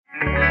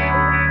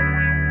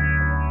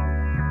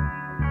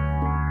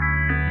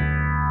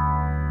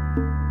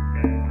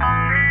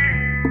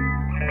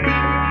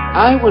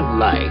I would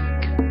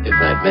like, if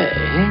I may,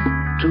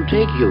 to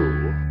take you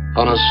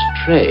on a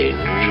strange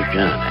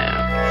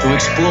journey. To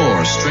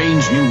explore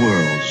strange new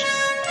worlds,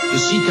 to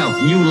seek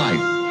out new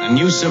life and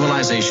new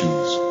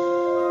civilizations,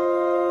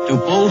 to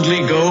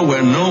boldly go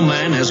where no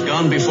man has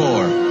gone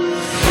before.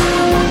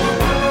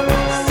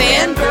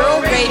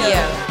 Fangirl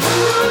Radio.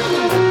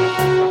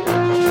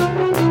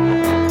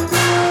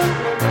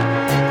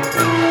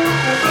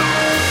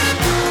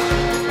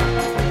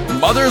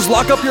 Mothers,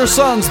 lock up your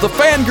sons. The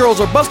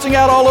fangirls are busting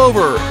out all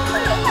over.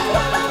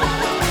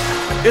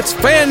 It's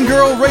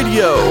Fangirl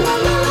Radio.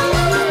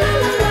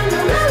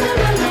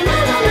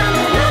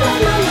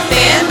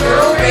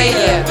 Fangirl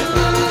Radio.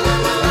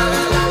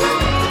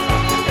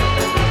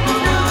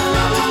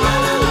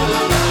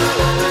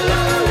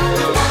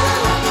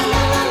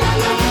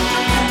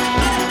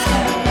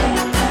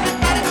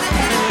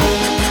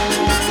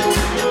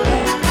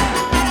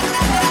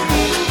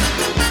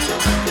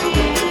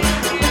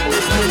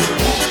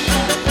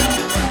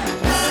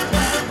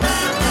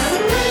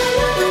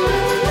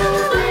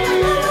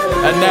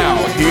 And now,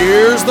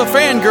 here's the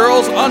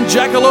Fangirls on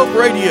Jackalope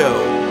Radio.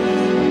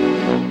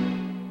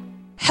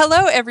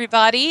 Hello,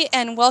 everybody,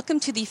 and welcome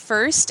to the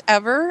first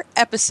ever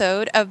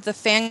episode of the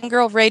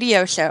Fangirl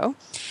Radio Show.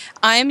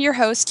 I am your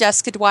host,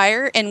 Jessica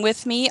Dwyer, and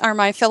with me are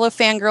my fellow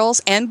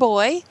fangirls and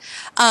boy.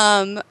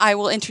 I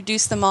will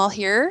introduce them all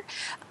here.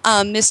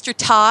 Mr.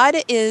 Todd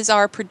is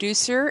our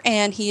producer,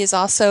 and he is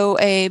also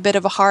a bit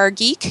of a horror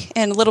geek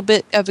and a little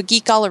bit of a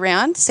geek all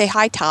around. Say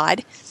hi,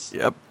 Todd.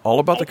 Yep, all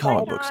about the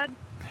comic books.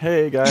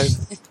 Hey,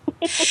 guys.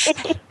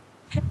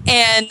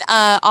 And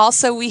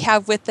also we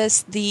have with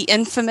us the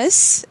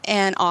infamous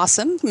and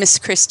awesome Miss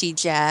Christy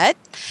Jett.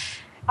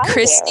 Hi,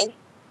 Christy.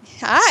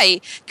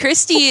 Hi.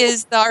 Christy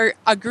is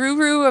a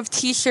guru of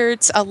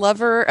T-shirts, a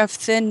lover of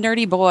thin,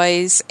 nerdy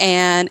boys,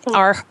 and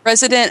our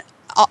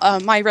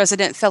my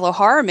resident fellow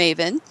horror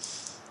maven.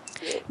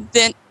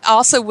 Then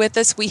also with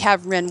us we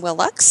have Ren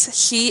Willux.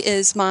 She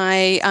is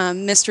my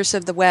mistress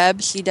of the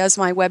web. She does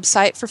my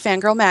website for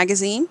Fangirl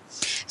Magazine.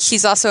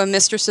 She's also a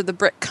mistress of the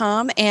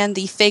Britcom and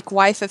the fake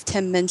wife of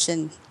Tim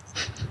Minchin.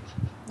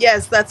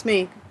 Yes, that's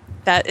me.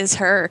 That is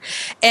her.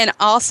 And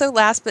also,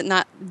 last but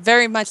not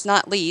very much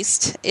not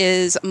least,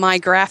 is my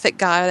graphic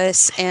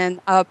goddess and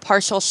a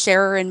partial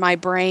sharer in my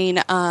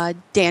brain,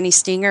 Danny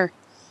Stinger.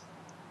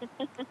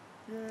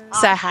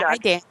 So hi,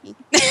 Danny.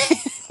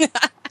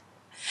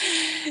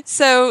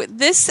 So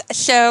this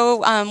show,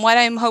 what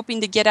I'm hoping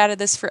to get out of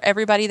this for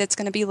everybody that's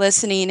going to be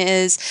listening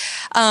is,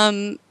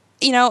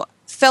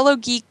 fellow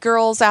geek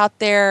girls out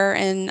there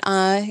and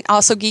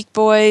also geek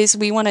boys,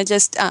 we want to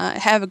just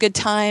have a good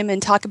time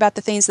and talk about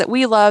the things that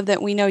we love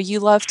that we know you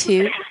love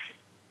too.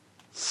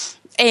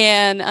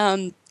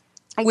 And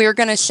we're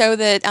going to show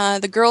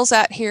that the girls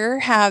out here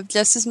have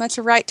just as much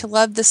a right to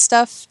love this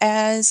stuff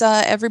as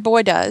every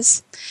boy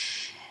does.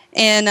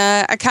 And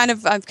I've kind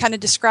of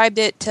described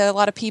it to a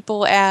lot of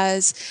people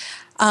as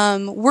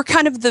we're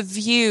kind of the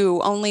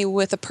View, only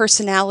with a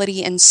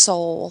personality and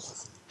soul.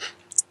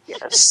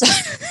 Yes.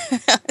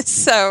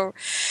 So,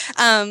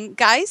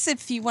 guys,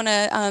 if you want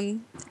to,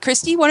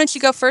 Christy, why don't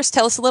you go first?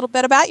 Tell us a little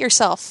bit about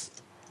yourself.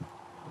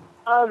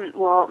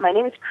 Well, my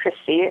name is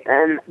Christy,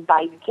 and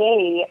by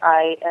day,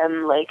 I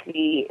am like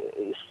the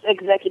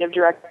executive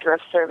director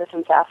of service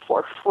and staff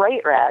for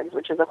Fright Rags,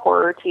 which is a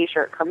horror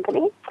T-shirt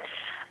company.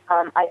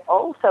 I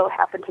also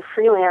happen to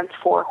freelance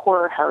for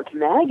Horror Hound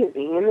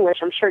Magazine, which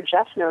I'm sure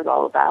Jeff knows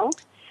all about.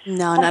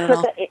 No, not at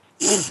all.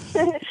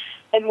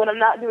 And when I'm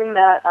not doing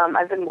that,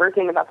 I've been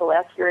working about the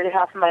last year and a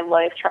half of my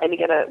life trying to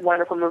get a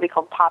wonderful movie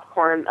called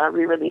Popcorn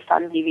re-released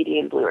on DVD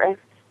and Blu-ray.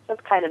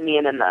 That's kind of me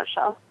in a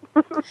nutshell.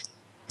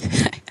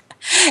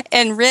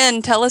 And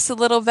Ren, tell us a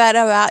little bit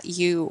about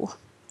you.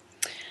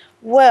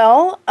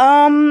 Well,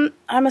 I'm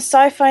a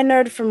sci-fi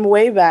nerd from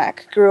way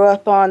back. Grew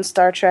up on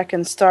Star Trek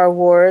and Star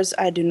Wars.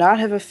 I do not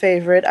have a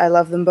favorite. I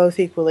love them both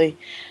equally.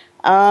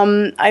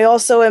 I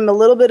also am a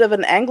little bit of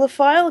an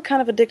Anglophile,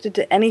 kind of addicted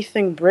to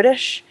anything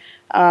British.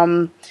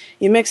 You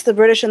mix the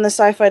British and the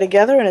sci-fi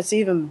together, and it's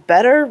even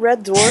better.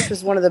 Red Dwarf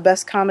is one of the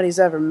best comedies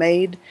ever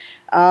made.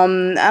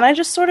 And I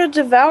just sort of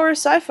devour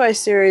sci-fi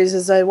series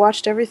as I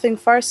watched everything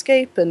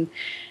Farscape and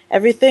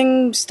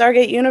everything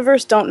Stargate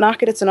Universe. Don't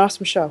knock it, it's an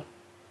awesome show.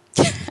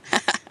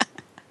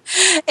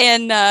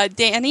 And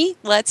Danny,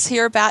 let's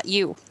hear about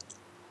you.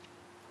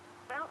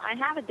 Well, I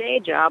have a day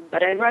job,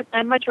 but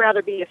I'd much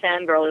rather be a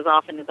fangirl as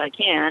often as I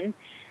can.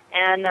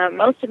 And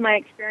most of my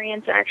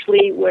experience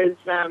actually was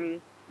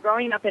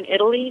growing up in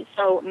Italy,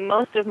 so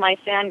most of my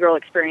fangirl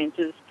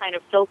experiences kind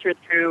of filtered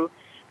through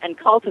and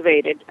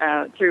cultivated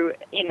through,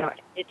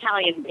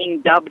 Italian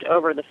being dubbed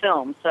over the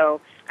film. So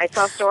I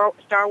saw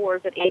Star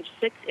Wars at age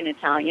 6 in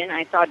Italian.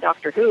 I saw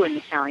Doctor Who in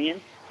Italian.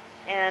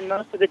 And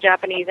most of the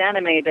Japanese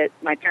anime that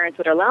my parents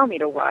would allow me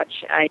to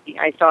watch, I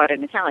saw it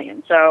in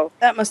Italian. So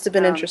that must have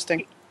been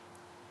interesting.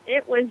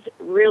 It was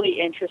really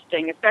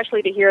interesting,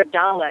 especially to hear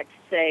Daleks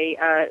say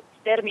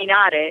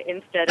 "sterminare"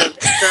 instead of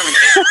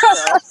 "exterminate."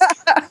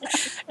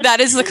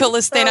 That is the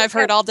coolest thing I've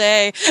heard all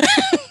day.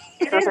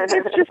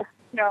 It's just,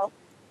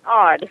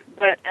 odd.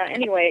 But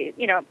anyway,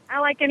 I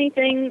like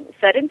anything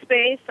set in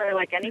space. I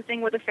like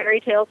anything with a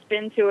fairy tale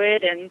spin to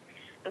it, and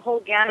the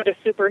whole gamut of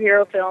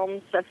superhero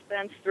films,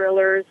 suspense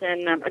thrillers,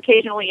 and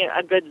occasionally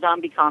a good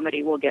zombie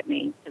comedy will get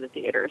me to the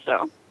theater.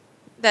 So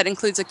that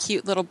includes a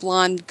cute little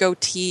blonde,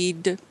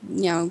 goateed,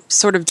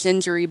 sort of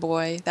gingery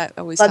boy. That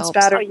always Blood helps.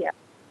 spatter. Oh yeah,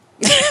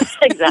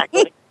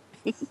 exactly.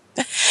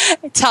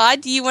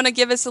 Todd, do you want to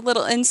give us a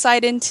little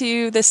insight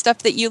into the stuff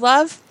that you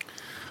love?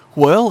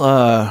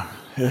 Well,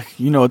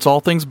 it's all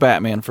things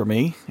Batman for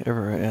me.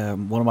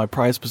 One of my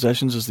prized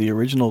possessions is the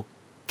original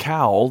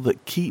cowl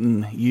that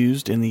Keaton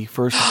used in the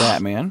first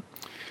Batman.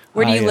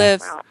 Where do you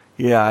live?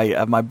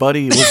 Yeah, my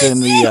buddy was in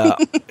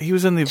the. He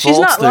was in the She's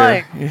vaults not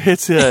there. lying.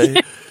 It's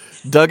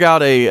dug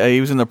out he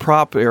was in the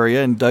prop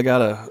area and dug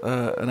out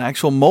an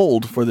actual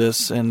mold for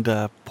this and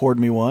poured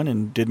me one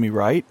and did me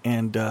right.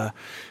 And of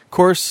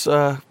course,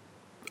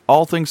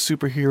 all things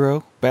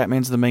superhero.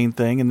 Batman's the main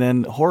thing, and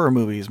then horror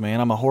movies.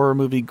 Man, I'm a horror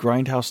movie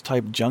grindhouse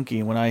type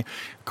junkie. And of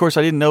course,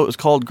 I didn't know it was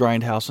called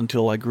grindhouse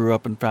until I grew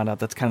up and found out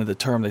that's kind of the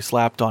term they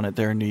slapped on it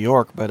there in New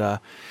York.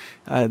 But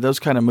those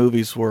kind of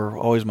movies were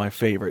always my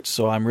favorites.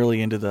 So I'm really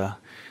into the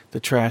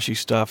trashy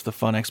stuff, the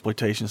fun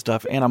exploitation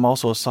stuff, and I'm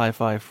also a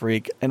sci-fi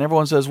freak. And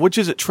everyone says, which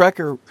is it, Trek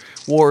or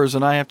Wars?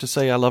 And I have to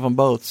say I love them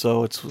both.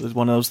 So it's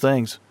one of those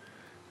things.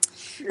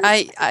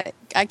 I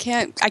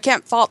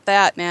can't fault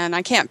that, man.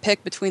 I can't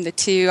pick between the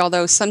two,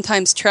 although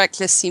sometimes Trek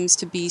just seems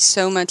to be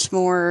so much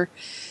more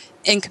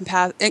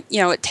incompatible.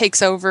 It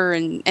takes over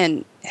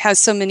and has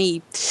so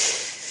many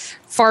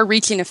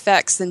far-reaching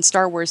effects than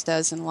Star Wars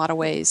does in a lot of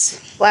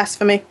ways.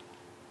 Blasphemy.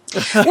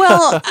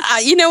 Well,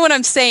 you know what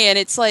I'm saying.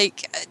 It's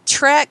like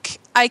Trek.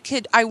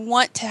 I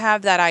want to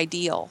have that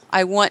ideal.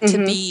 I want to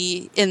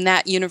be in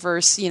that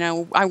universe.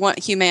 I want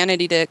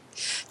humanity to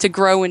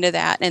grow into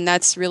that, and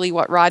that's really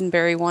what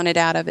Roddenberry wanted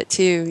out of it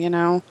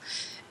too.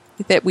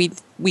 That we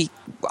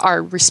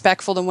are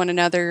respectful to one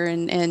another,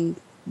 and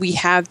we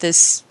have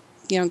this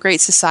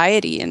great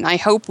society. And I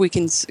hope we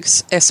can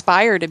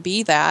aspire to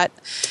be that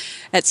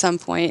at some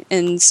point.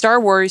 And Star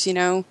Wars,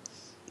 Well,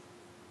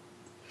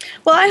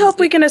 I hope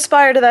we can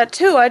aspire to that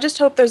too. I just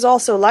hope there's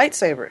also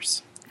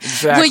lightsabers.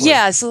 Exactly. Well,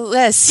 yes.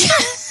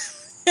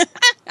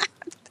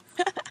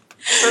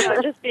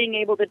 Just being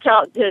able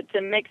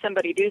to make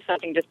somebody do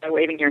something just by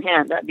waving your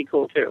hand, that'd be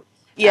cool too.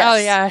 Yes. Oh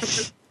yeah.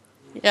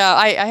 Yeah,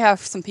 I have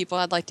some people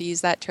I'd like to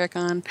use that trick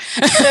on.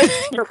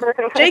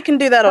 Jay can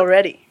do that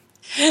already.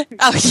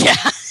 Oh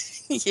yeah.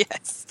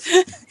 Yes.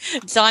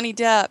 Johnny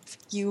Depp,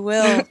 you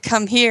will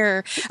come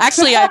here.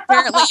 Actually,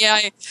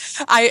 I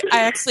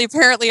actually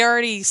apparently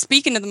already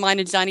speaking to the mind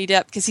of Johnny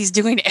Depp because he's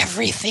doing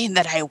everything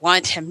that I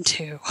want him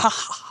to.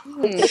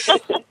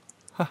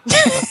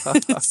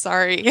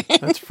 Sorry.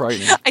 That's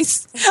frightening. I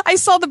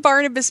saw the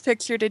Barnabas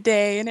picture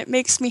today, and it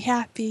makes me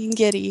happy and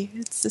giddy.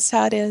 It's just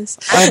how it is.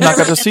 I have not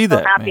got to see that.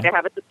 I'm happy to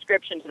have a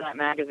subscription to that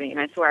magazine.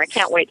 I swear, I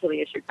can't wait till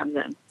the issue comes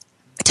in.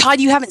 Todd,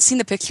 you haven't seen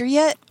the picture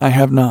yet? I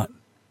have not.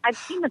 I've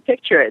seen the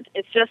picture.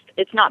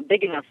 It's not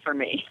big enough for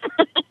me.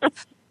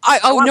 I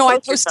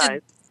poster posted.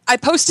 size. I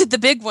posted the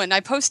big one.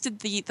 I posted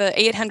the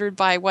 800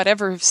 by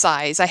whatever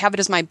size. I have it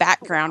as my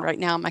background right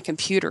now on my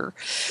computer.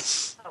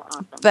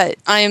 Awesome. But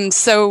I am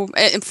so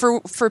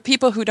for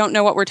people who don't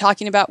know what we're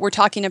talking about,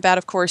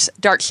 of course,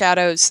 Dark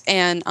Shadows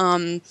and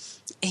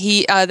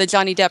the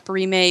Johnny Depp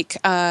remake,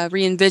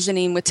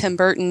 re-envisioning with Tim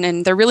Burton,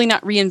 and they're really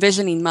not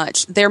re-envisioning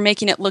much. They're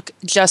making it look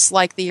just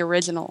like the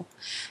original,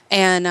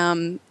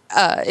 and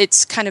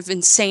it's kind of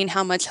insane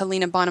how much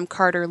Helena Bonham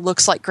Carter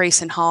looks like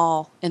Grayson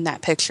Hall in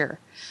that picture.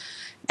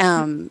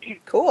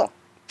 Cool.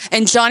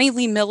 And Johnny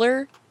Lee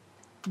Miller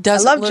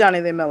doesn't. I love Johnny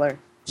Lee Miller.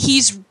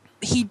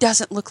 He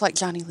doesn't look like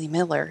Johnny Lee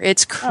Miller.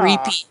 It's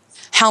creepy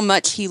how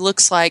much he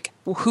looks like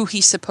who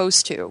he's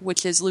supposed to,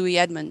 which is Louis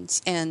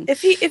Edmonds. And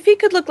if he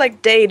could look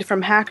like Dade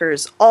from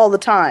Hackers all the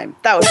time,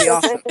 that would be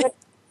awesome.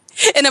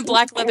 In a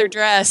black leather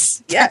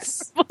dress.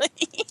 Yes.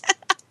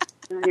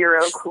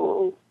 Zero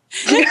cool.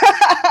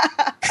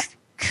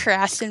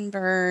 Crash and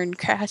burn.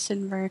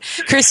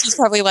 Christy's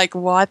probably like,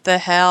 what the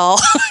hell?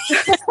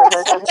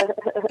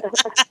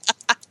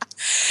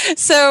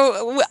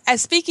 So,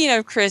 speaking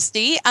of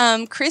Christy,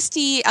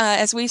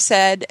 as we've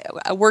said,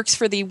 works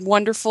for the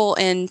wonderful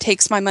and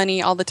takes my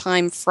money all the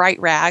time, Fright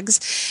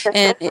Rags,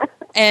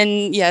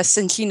 and yes,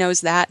 and she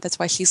knows that. That's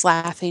why she's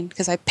laughing,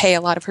 because I pay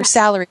a lot of her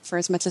salary for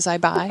as much as I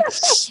buy.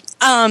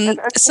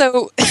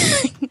 So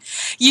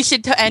you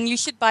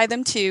should buy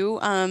them too.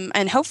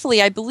 And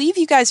hopefully, I believe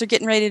you guys are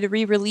getting ready to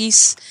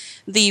re-release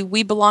the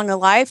 "We Belong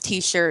Alive"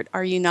 T-shirt.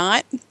 Are you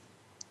not?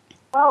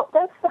 Well,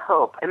 that's the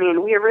hope. I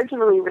mean, we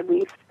originally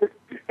released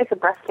it's a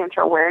breast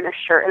cancer awareness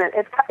shirt, and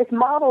it's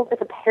modeled,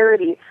 it's a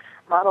parody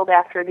modeled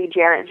after the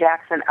Janet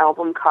Jackson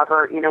album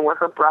cover, where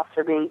her breasts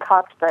are being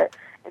cupped, but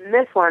in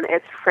this one,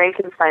 it's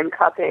Frankenstein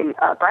cupping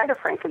Bride of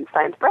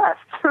Frankenstein's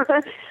breasts.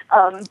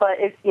 But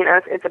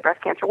it's a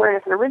breast cancer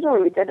awareness, and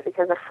originally we did it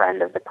because a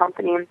friend of the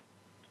company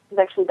was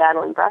actually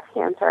battling breast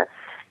cancer,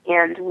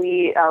 and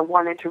we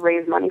wanted to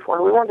raise money for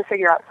her. We wanted to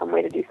figure out some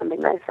way to do something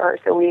nice for her,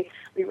 so we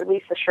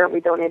released the shirt. We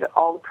donated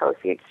all the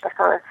proceeds to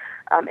her.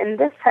 And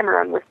this time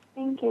around, we're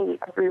thinking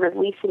of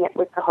re-releasing it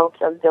with the hopes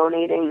of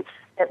donating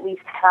at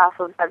least half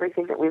of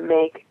everything that we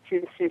make to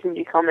the Susan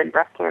G. Komen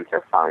Breast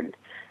Cancer Fund.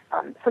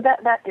 So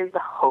that is the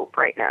hope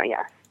right now,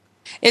 yes.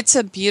 It's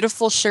a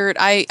beautiful shirt.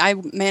 I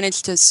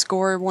managed to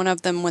score one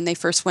of them when they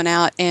first went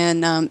out,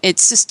 and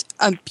it's just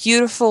a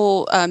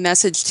beautiful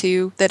message,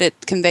 too, that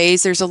it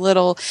conveys. There's a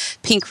little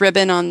pink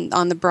ribbon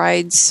on the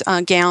bride's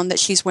gown that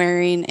she's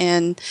wearing,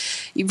 and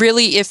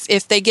really,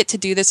 if they get to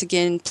do this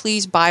again,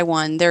 please buy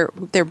one.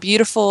 They're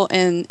beautiful,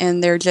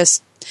 and they're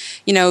just,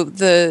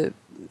 the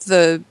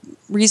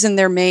reason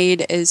they're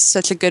made is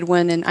such a good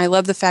one, and I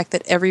love the fact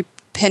that every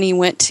penny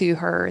went to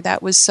her.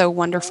 That was so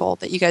wonderful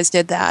that you guys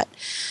did that.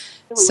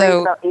 We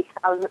raised about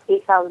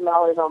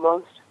 $8,000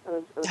 almost.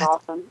 It was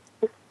awesome.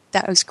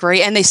 That was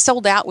great. And they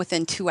sold out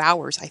within 2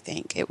 hours, I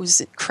think. It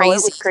was crazy. Oh,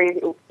 it was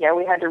crazy. Yeah,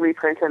 we had to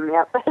reprint them,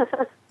 yep.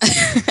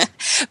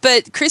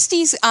 But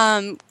Christy's,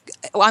 I'm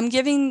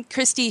giving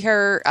Christy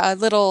her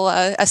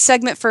a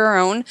segment for her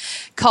own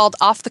called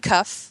Off the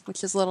Cuff,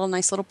 which is a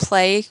nice little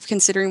play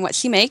considering what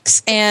she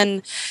makes.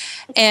 And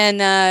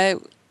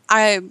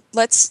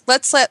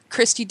let's let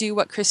Christy do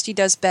what Christy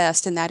does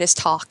best, and that is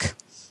talk.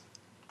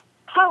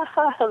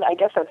 I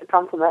guess that's a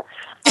compliment.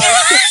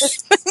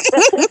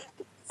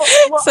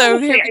 So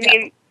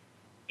honestly,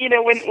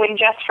 when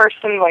Jess first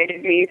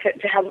invited me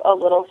to have a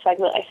little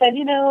segment, I said,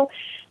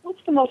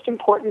 what's the most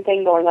important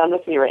thing going on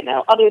with me right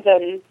now, other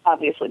than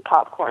obviously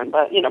popcorn?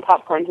 But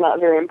popcorn's not a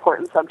very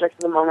important subject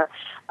at the moment.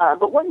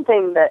 But one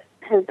thing that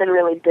has been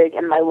really big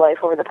in my life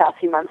over the past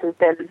few months has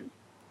been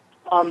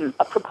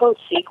a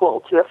proposed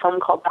sequel to a film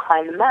called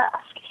Behind the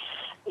Mask,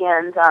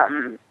 and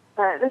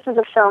this is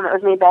a film that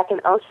was made back in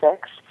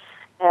 '06.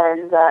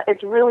 And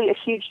it's really a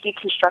huge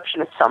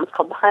deconstruction of film. It's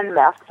called Behind the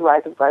Mask, The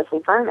Rise of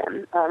Leslie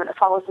Vernon. And it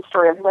follows the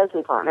story of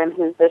Leslie Vernon,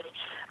 who's this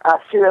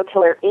serial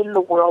killer in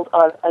the world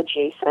of a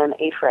Jason,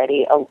 a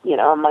Freddy, a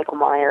Michael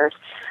Myers.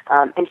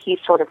 And he's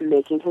sort of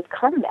making his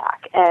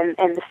comeback. And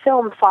the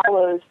film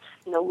follows,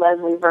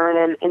 Leslie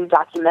Vernon in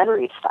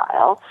documentary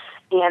style.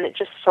 And it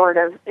just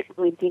it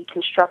really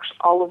deconstructs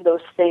all of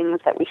those things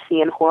that we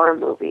see in horror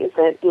movies.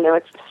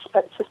 It's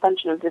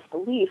suspension of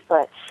disbelief,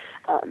 but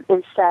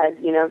instead,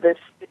 it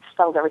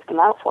spells everything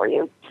out for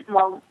you.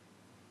 Well,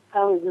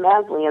 I was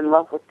madly in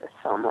love with this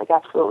film,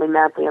 absolutely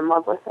madly in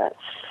love with it.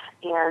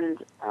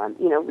 And,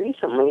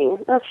 recently,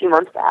 a few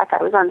months back,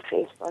 I was on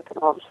Facebook, and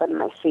all of a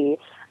sudden I see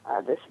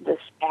this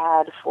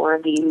ad for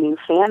the new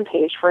fan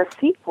page for a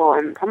sequel,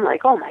 and I'm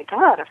like, oh my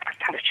God, I've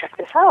got to check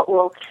this out.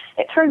 Well,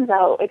 it turns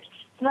out it's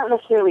not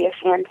necessarily a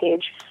fan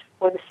page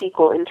for the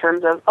sequel in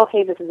terms of,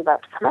 okay, this is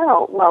about to come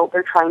out. Well,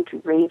 they're trying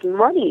to raise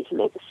money to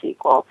make a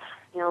sequel.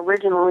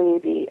 Originally,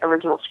 the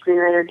original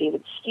screenwriter,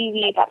 David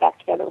Stevie, got back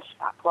together with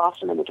Scott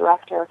Glosson and the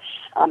director,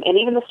 and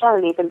even the star,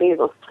 Nathan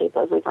Basil, who played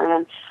Leslie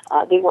Vernon.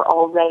 They were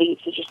all ready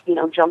to just,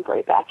 jump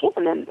right back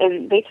in.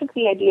 And they took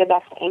the idea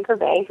back to Anchor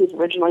Bay, who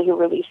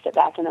released it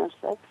back in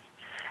 '06.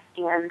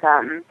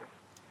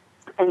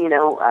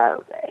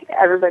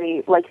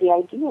 Everybody liked the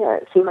idea.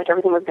 It seemed like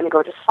everything was going to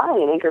go just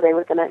fine, and Anchor Bay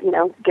was going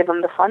to, give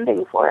them the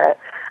funding for it.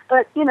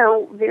 But,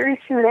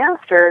 very soon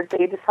after,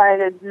 they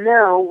decided,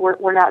 no,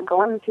 we're not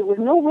going to, with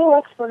no real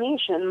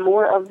explanation.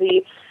 More of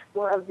the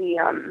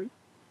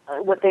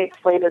what they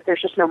explained is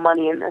there's just no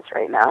money in this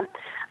right now.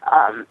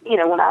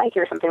 When I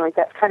hear something like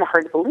that, it's kind of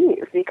hard to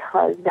believe,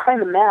 because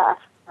Behind the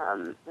Mask,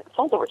 it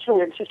sold over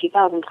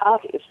 250,000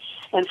 copies.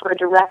 And for a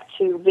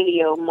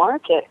direct-to-video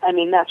market,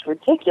 that's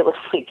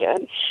ridiculously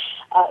good.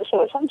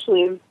 So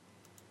essentially,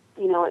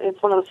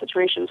 it's one of those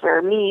situations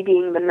where me,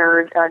 being the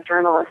nerd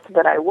journalist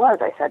that I was,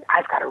 I said,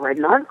 I've got to write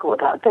an article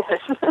about this.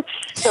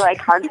 So I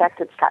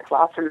contacted Scott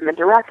Glosson, the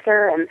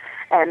director, and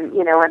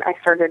I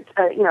started,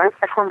 I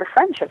formed a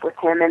friendship with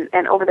him,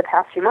 and over the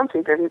past few months,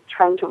 we've been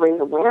trying to raise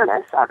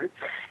awareness.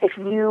 If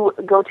you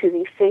go to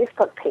the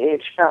Facebook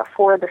page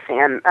for the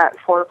fan,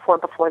 for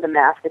Before the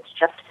Mask, it's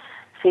just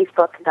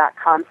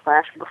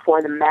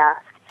facebook.com/Before the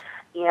Mask.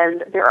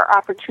 And there are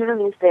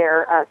opportunities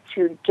there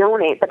to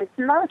donate, but it's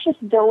not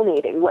just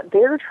donating. What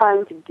they're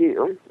trying to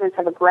do is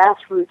have a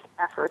grassroots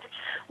effort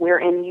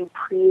wherein you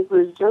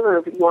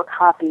pre-reserve your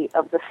copy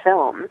of the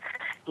film.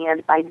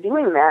 And by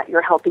doing that,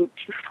 you're helping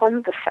to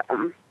fund the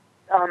film.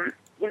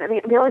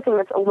 The only thing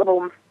that's a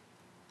little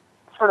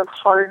sort of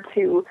hard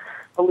to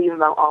believe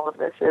about all of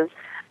this is,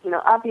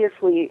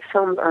 obviously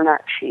films are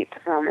not cheap,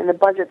 and the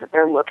budget that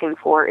they're looking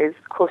for is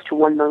close to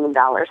 $1 million.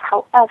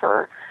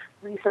 However,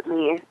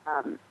 recently,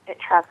 it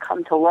has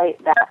come to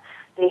light that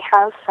they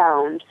have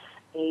found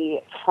a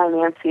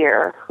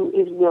financier who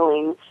is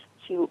willing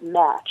to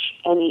match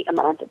any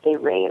amount that they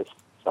raise.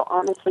 So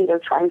honestly, they're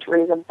trying to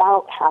raise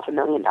about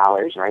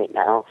 $500,000 right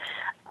now.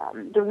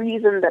 The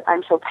reason that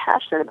I'm so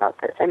passionate about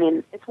this,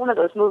 it's one of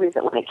those movies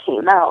that when it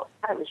came out,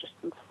 I was just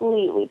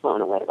completely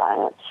blown away by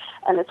it.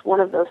 And it's one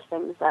of those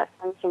things that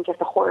I think if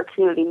the horror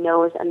community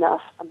knows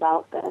enough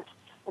about this,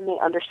 and they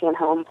understand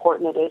how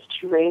important it is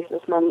to raise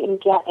this money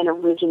and get an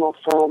original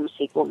film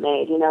sequel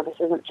made. This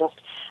isn't just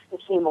the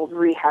same old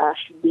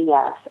rehashed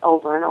BS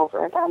over and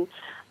over again.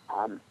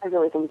 I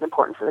really think is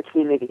important for the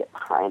community to get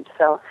behind.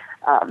 So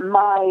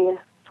my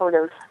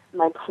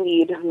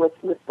plead with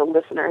the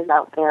listeners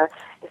out there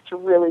is to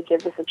really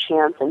give this a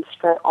chance and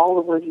spread all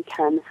the word you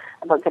can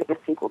about getting a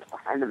sequel to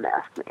Behind the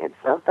Mask made.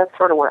 So that's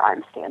sort of where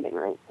I'm standing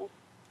right now.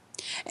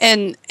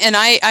 And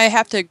I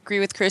have to agree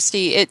with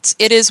Christy. It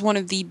is one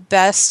of the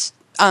best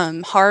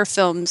horror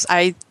films,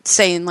 I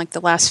say, in like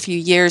the last few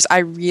years. I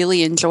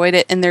really enjoyed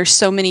it, and there's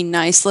so many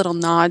nice little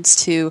nods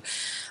to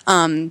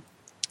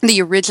the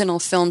original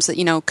films that,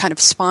 you know, kind of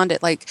spawned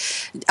it. Like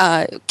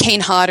Kane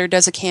Hodder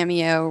does a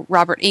cameo.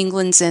 Robert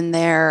Englund's in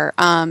there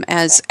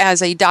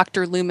as a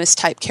Dr. Loomis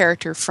type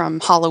character from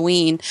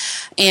Halloween,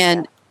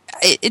 and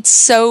it's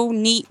so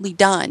neatly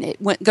done.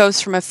 It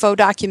goes from a faux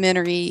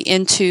documentary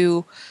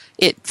into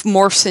it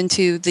morphs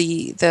into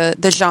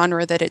the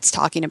genre that it's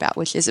talking about,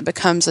 which is it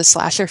becomes a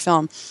slasher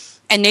film.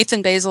 And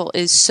Nathan Basil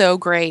is so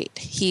great.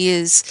 He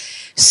is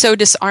so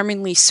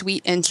disarmingly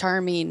sweet and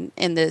charming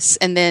in this,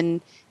 and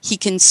then he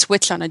can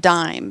switch on a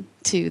dime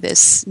to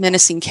this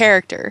menacing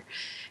character.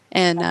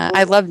 And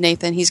I love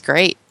Nathan. He's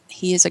great.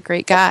 He is a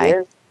great guy. He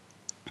is.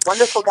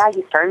 Wonderful guy.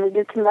 He's starting to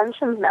do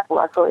conventions now,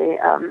 luckily.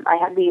 I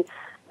had the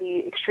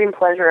extreme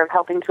pleasure of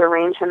helping to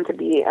arrange him to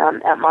be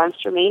at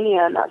Monster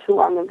Mania not too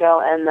long ago,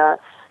 and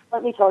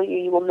let me tell you,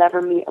 you will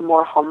never meet a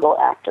more humble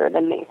actor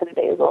than Nathan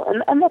Basil.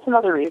 And that's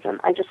another reason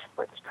I just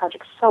support this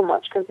project so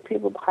much, because the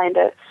people behind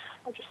it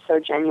are just so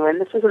genuine.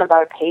 This isn't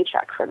about a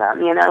paycheck for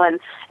them, you know,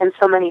 and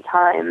so many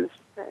times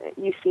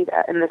you see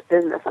that in this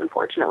business,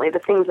 unfortunately. The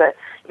things that,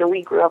 you know,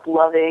 we grew up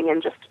loving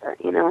and just,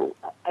 you know,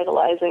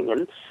 idolizing,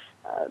 and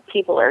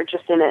people are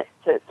just in it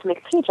to make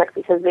a paycheck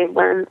because they've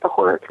learned the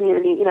horror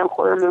community, you know,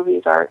 horror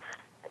movies are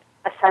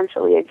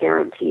essentially a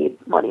guaranteed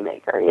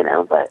moneymaker, you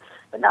know, but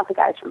not the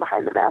guys from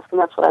Behind the Mask, and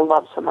that's what I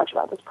love so much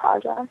about this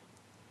project.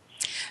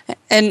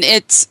 And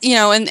it's, you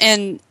know,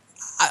 and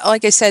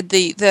like I said,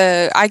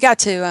 I got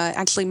to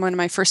actually, one of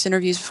my first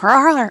interviews for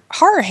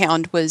Horror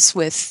Hound was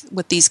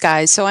with these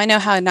guys, so I know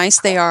how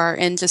nice they are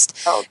and just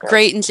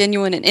great and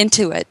genuine and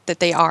into it that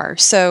they are.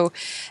 So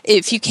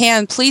if you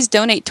can, please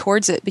donate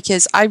towards it,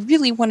 because I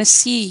really want to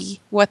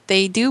see what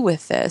they do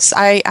with this.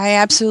 I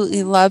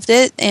absolutely loved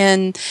it,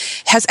 and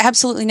has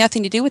absolutely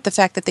nothing to do with the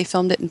fact that they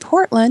filmed it in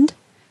Portland,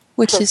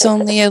 which is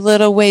only a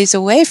little ways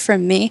away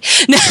from me.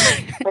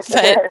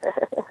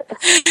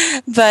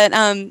 but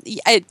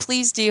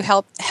please do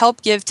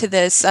help give to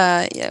this,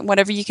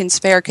 whatever you can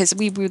spare, because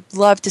we would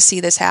love to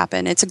see this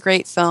happen. It's a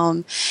great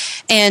film.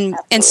 And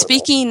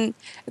speaking,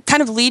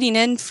 kind of leading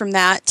in from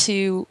that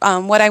to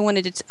what I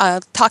wanted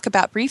to talk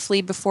about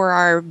briefly before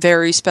our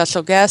very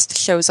special guest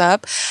shows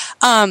up,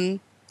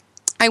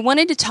 I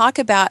wanted to talk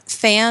about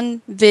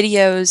fan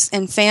videos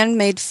and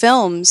fan-made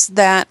films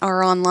that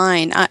are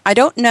online. I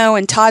don't know,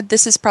 and Todd,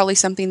 this is probably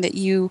something that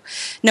you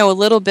know a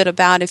little bit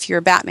about if you're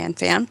a Batman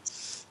fan.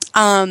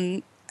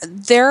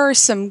 There are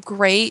some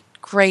great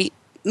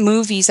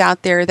movies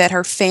out there that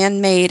are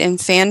fan-made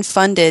and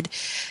fan-funded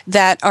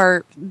that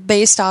are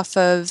based off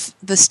of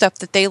the stuff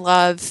that they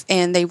love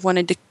and they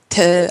wanted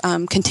to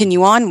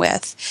continue on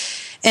with.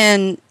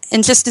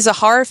 And just as a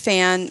horror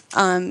fan,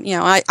 you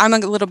know, I'm a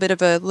little bit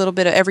of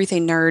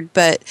everything nerd,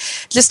 but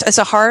just as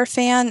a horror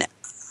fan,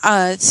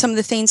 some of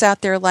the things out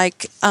there,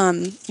 like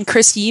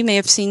Christy, you may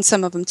have seen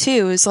some of them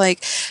too, is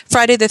like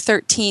Friday the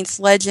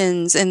 13th,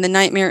 Legends, and The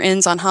Nightmare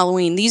Ends on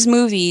Halloween. These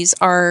movies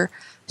are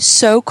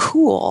so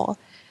cool.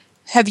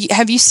 Have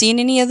you seen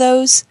any of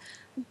those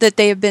that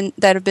have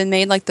been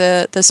made, like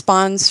the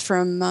spawns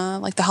from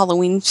like the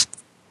Halloween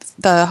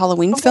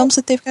films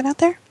that they've got out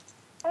there?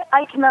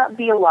 I cannot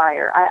be a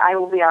liar. I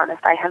will be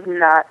honest. I have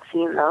not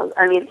seen those.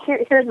 I mean,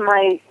 here's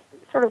my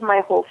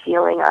whole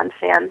feeling on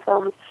fan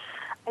films.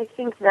 I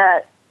think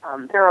that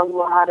there are a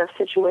lot of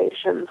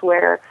situations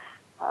where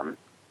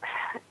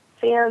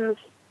fans,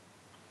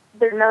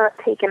 they're not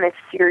taken as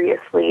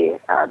seriously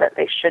that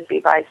they should be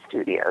by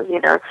studios.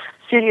 You know,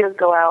 studios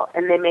go out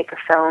and they make a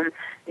film.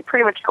 They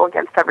pretty much go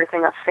against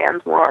everything us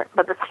fans want.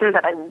 But the thing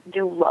that I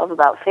do love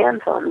about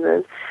fan films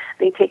is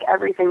they take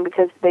everything,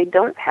 because they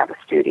don't have a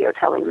studio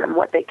telling them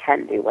what they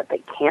can do, what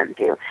they can't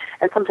do.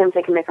 And sometimes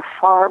they can make a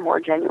far more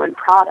genuine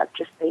product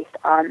just based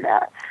on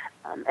that.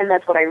 And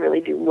that's what I really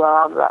do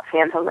love about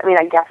fan films. I mean,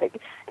 I guess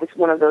it's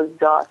one of those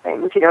duh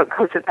things, you know, it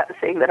goes without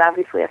saying that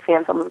obviously a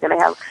fan film is going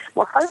to have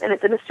more heart in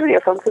it than a studio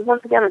film, because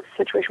once again, it's a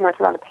situation where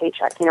it's not a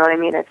paycheck, you know what I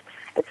mean?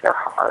 It's their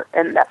heart,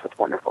 and that's what's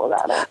wonderful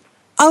about it.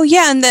 Oh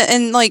yeah,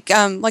 and like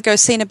I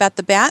was saying about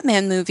the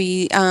Batman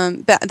movie,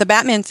 the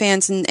Batman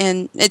fans,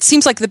 and it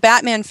seems like the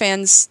Batman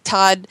fans,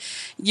 Todd,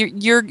 you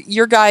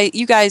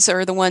guys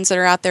are the ones that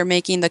are out there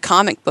making the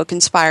comic book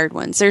inspired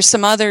ones. There's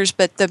some others,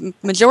 but the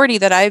majority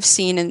that I've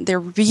seen, and they're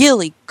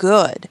really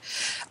good,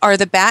 are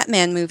the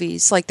Batman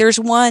movies. Like there's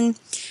one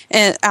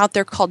out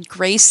there called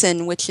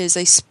Grayson, which is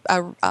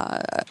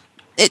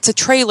it's a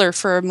trailer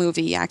for a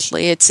movie,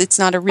 actually. It's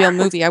not a real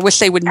movie. I wish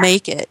they would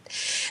make it.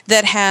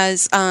 That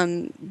has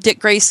Dick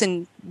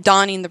Grayson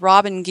donning the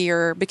Robin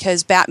gear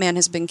because Batman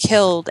has been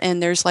killed,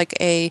 and there's like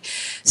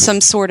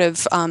some sort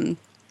of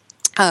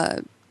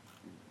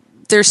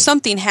there's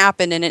something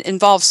happened, and it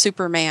involves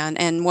Superman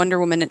and Wonder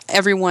Woman, and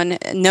everyone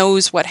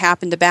knows what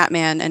happened to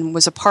Batman and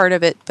was a part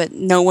of it, but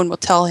no one will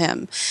tell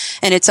him,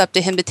 and it's up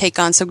to him to take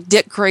on. So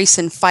Dick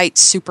Grayson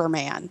fights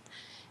Superman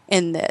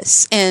in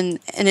this, and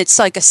it's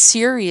like a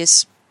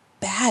serious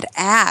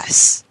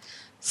badass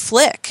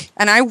flick,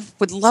 and I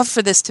would love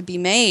for this to be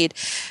made.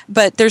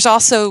 But there's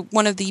also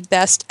one of the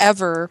best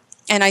ever,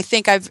 and I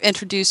think I've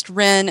introduced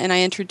Ren and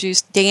I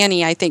introduced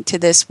Danny, I think, to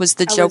this, was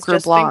the Joker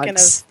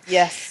blogs.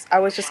 Yes, I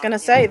was just going to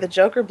say, the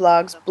Joker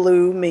blogs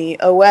blew me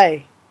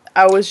away.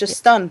 I was just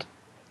stunned.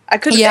 I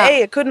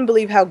couldn't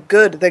believe how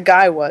good the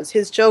guy was.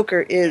 His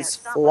Joker is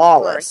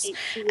flawless. He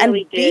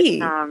really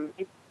did,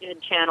 he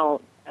did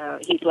channel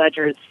Heath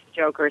Ledger's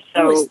Joker.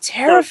 So it was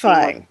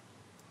terrifying.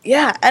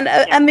 Yeah,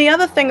 and the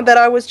other thing that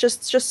I was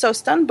just so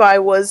stunned by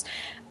was,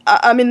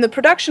 I mean, the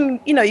production,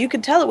 you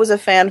could tell it was a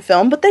fan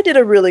film, but they did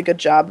a really good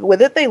job with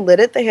it. They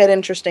lit it. They had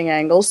interesting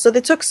angles, so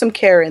they took some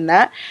care in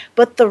that.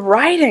 But the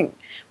writing,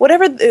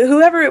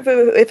 whoever,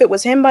 if it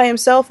was him by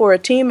himself or a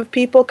team of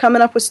people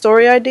coming up with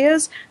story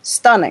ideas,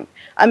 stunning.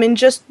 I mean,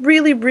 just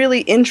really,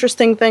 really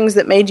interesting things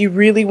that made you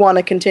really want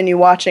to continue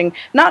watching,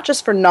 not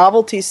just for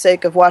novelty's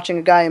sake of watching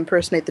a guy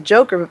impersonate the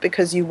Joker, but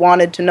because you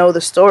wanted to know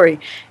the story.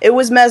 It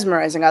was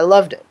mesmerizing. I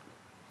loved it.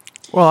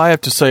 Well, I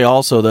have to say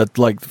also that,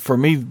 like, for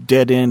me,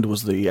 Dead End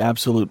was the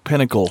absolute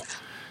pinnacle.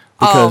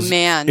 Because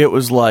it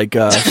was like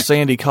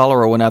Sandy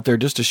Colero went out there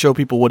just to show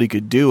people what he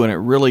could do, and it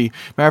really...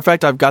 Matter of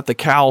fact, I've got the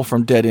cowl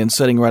from Dead End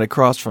sitting right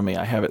across from me.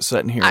 I have it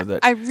sitting here.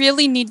 I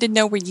really need to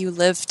know where you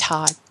live,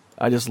 Todd.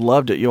 I just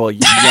loved it.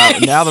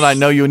 Now that I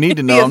know you need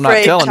to know, I'm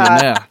not telling you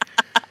now.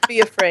 Be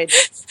afraid.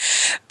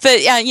 But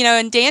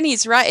and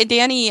Danny's right.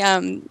 Danny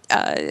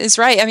is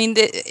right. I mean,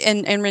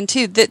 and Ren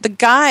too. The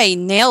guy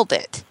nailed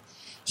it.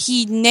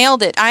 He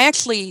nailed it. I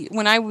actually,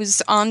 when I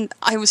was on,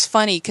 I was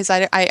funny because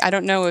I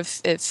don't know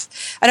if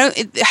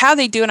how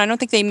they do it. I don't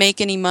think they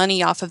make any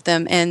money off of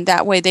them, and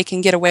that way they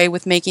can get away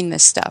with making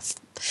this stuff.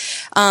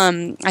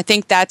 I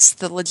think that's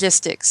the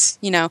logistics,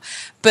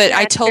 But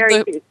I told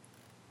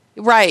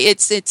right,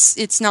 it's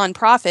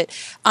nonprofit.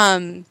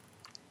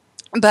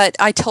 But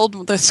I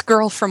told this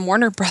girl from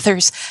Warner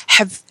Brothers,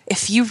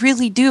 if you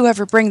really do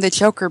ever bring the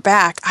Joker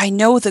back, I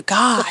know the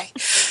guy.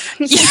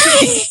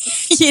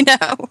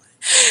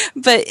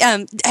 But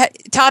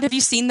Todd, have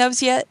you seen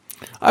those yet?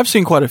 I've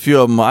seen quite a few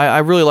of them. I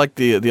really like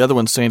the other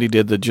one Sandy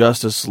did, the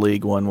Justice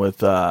League one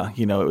with,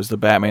 it was the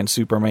Batman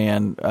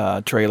Superman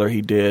trailer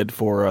he did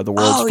for The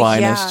World's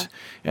Finest.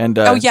 Yeah. And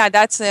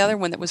that's the other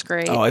one that was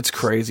great. Oh, it's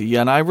crazy.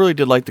 Yeah, and I really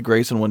did like the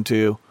Grayson one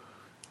too.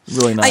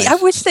 Really nice. I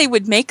wish they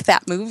would make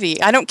that movie.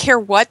 I don't care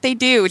what they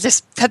do.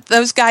 Just put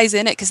those guys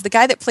in it, because the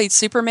guy that played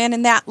Superman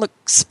in that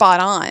looked spot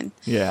on.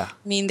 Yeah.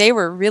 I mean, they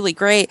were really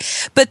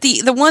great. But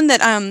the one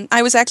that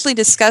I was actually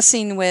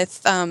discussing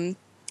with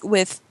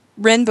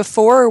Ren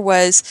before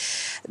was,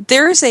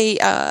 there's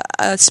a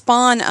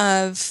spawn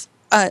of,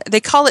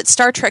 they call it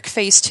Star Trek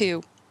Phase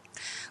 2.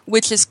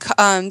 Which is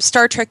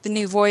Star Trek: The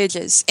New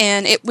Voyages,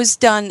 and it was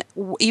done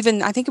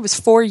I think it was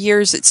 4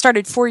 years. It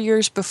started 4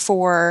 years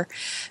before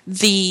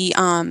the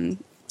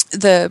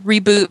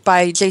reboot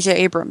by J.J.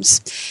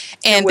 Abrams,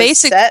 and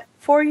basically set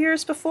 4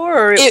 years before,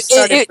 or it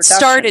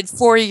started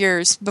 4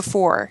 years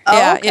before. Oh,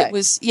 yeah, okay.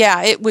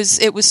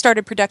 it was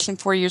started production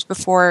 4 years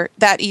before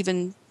that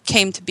even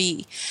came to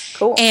be.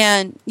 Cool.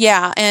 And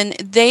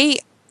they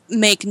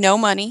make no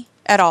money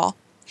at all.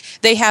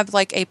 They have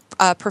like a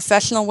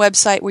professional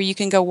website where you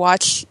can go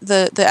watch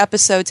the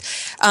episodes.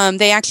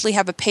 They actually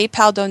have a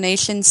PayPal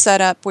donation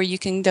set up where you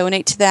can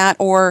donate to that,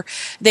 or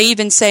they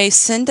even say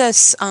send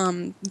us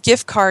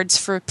gift cards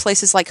for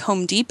places like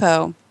Home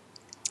Depot,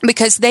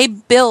 because they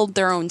build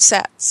their own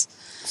sets.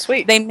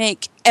 Sweet. They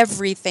make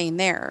everything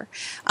there.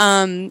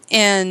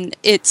 And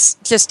it's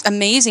just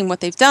amazing what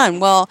they've done.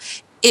 Well,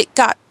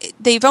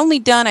 they've only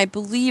done, I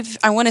believe,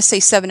 I want to say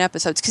 7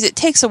 episodes, because it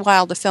takes a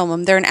while to film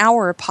them. They're an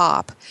hour a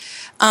pop.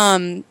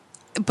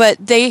 But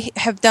they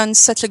have done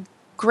such a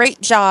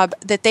great job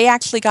that they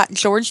actually got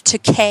George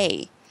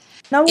Takei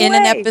in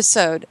an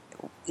episode.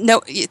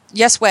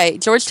 Yes way.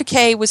 George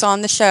Takei was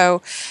on the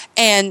show,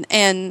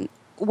 and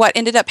what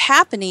ended up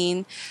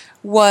happening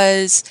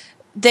was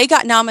they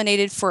got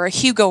nominated for a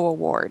Hugo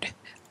Award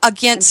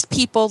against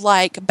people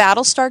like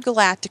Battlestar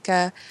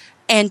Galactica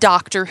and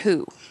Doctor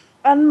Who.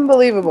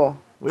 Unbelievable.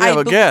 We have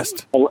a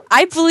guest.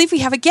 I believe we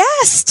have a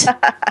guest.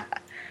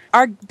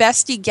 Our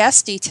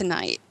bestie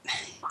tonight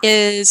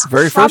is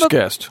first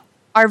guest.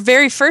 Our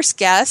very first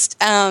guest,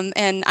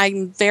 and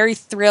I'm very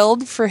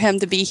thrilled for him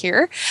to be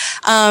here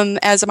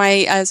as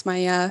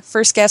my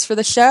first guest for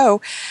the show.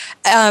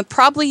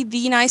 Probably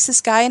the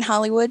nicest guy in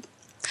Hollywood.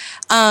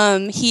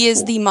 He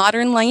is the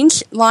modern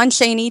Lon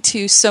Chaney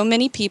to so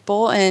many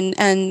people,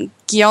 and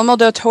Guillermo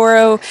del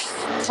Toro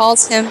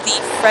calls him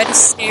the Fred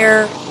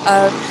Astaire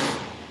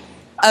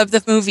of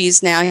the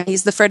movies now.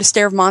 He's the Fred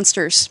Astaire of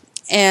monsters.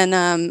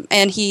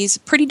 And he's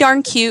pretty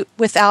darn cute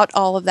without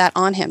all of that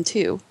on him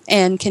too,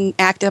 and can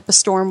act up a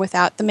storm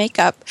without the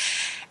makeup.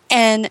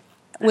 And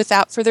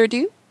without further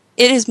ado,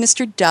 it is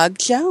Mr. Doug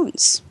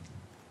Jones.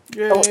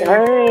 Yay. Oh,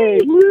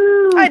 hey!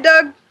 Woo! Hi,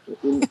 Doug.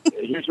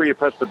 Here's where you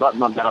press the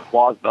button on that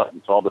applause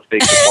button, so all the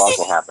fake applause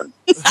will happen.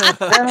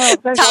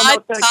 Thank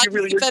Todd, you,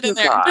 really, put that in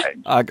there.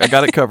 I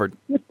got it covered.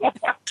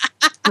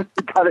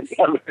 Got it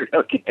covered.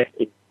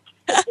 Okay.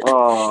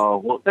 Oh,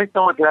 well, thanks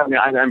so much for having me.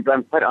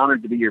 I'm quite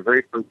honored to be your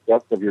very first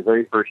guest of your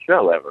very first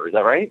show ever. Is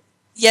that right?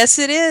 Yes,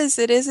 it is.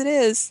 It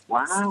is.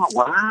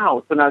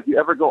 Wow. So now, if you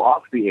ever go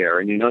off the air,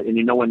 and you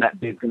know when that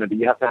day is going to be,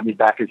 you have to have me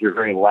back as your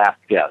very last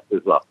guest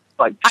as well,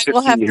 like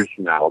 15 years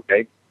from now.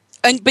 Okay.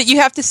 But you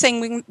have to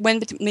sing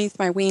 "Wind Beneath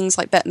My Wings"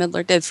 like Bette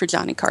Midler did for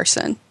Johnny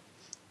Carson.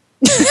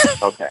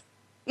 Okay.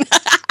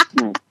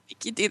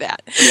 You do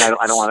that. Yeah,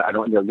 I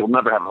don't. You'll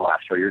never have the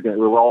last show.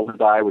 We're all going to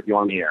die with you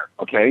on the air.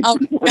 Okay. Oh.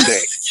 One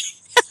day.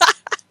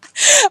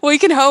 We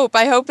can hope.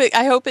 I hope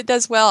it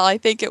does well. I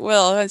think it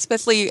will.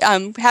 Especially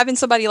having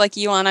somebody like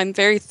you on. I'm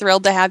very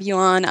thrilled to have you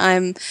on.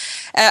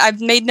 I've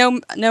made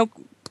no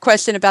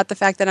question about the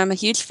fact that I'm a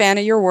huge fan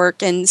of your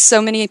work, and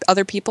so many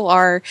other people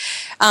are.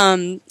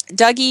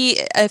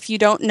 Dougie, if you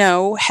don't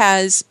know,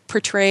 has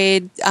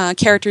portrayed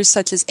characters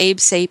such as Abe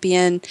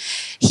Sapien.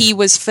 He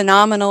was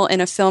phenomenal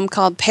in a film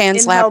called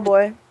Pan's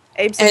Labyrinth. Hellboy.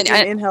 Abe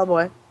Sapien in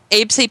Hellboy.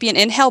 Abe Sapien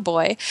in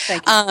Hellboy.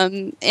 Thank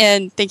you.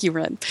 And thank you,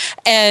 Ren.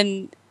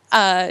 And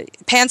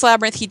Pan's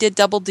Labyrinth, he did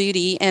double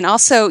duty. And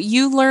also,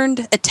 you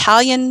learned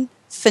Italian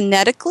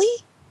phonetically?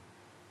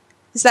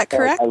 Is that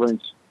correct? I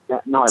learned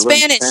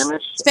Spanish.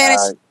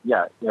 Spanish.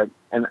 Yeah,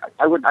 and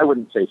I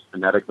wouldn't say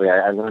phonetically.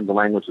 I learned the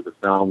language of the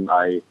film.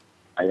 I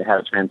had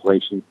a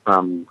translation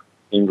from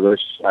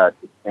English to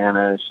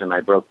Spanish, and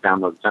I broke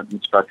down the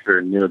sentence structure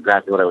and knew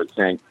exactly what I was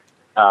saying.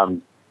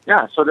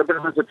 Yeah, so it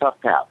was a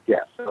tough task.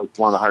 Yes, it was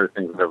one of the hardest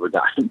things I've ever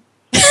done.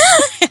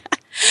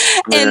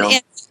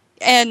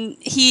 And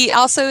he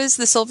also is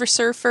the Silver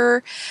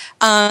Surfer,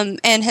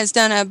 and has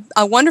done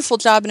a wonderful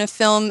job in a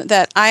film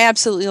that I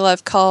absolutely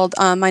love called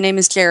My Name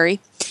is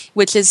Jerry,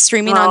 which is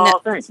streaming on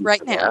Netflix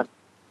right now.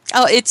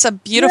 Oh, it's a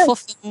beautiful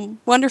film,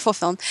 wonderful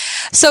film.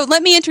 So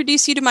let me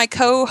introduce you to my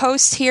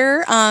co-host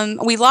here.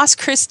 We lost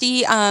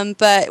Christy,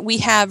 but we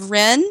have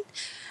Ren.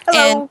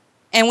 Hello.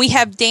 And we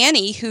have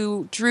Danny,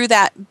 who drew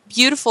that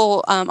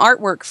beautiful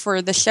artwork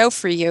for the show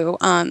for you.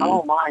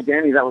 Oh my,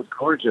 Danny, that was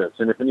gorgeous.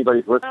 And if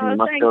anybody's listening, you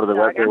must go to the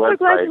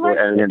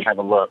website and have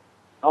a look.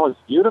 Oh, it's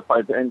beautiful,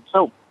 and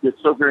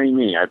it's so very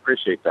me. I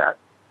appreciate that.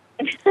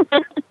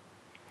 It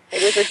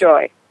was a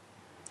joy.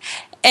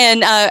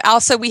 And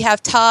also we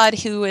have Todd,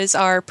 who is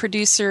our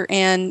producer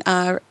and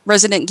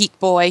resident geek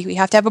boy. We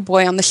have to have a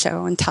boy on the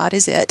show, and Todd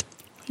is it.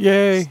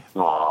 Yay.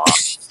 Aw.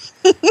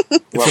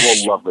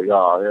 well, lovely.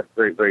 Oh, that's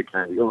very, very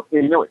kind. You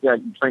know, yeah,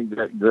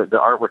 the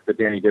artwork that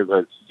Danny did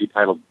was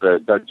titled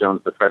Doug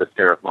Jones, The Fred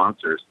Astaire of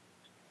Monsters.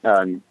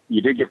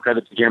 You did give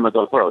credit to Guillermo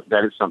del Toro.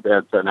 That is something.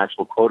 That's an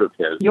actual quote of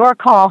his. Your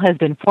call has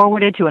been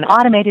forwarded to an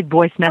automated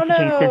voice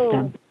messaging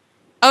system.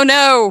 Oh,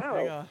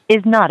 no.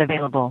 Is not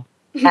available.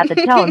 At the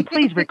tone,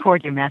 please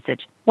record your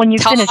message. When you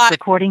finish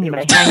recording, you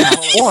may hang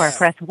up or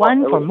press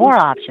 1 for more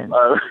options.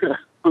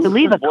 To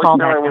leave a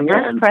callback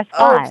number, press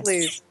 5. Oh,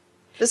 please.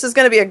 This is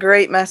going to be a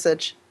great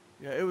message.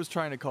 Yeah, it was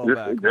trying to call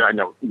back. I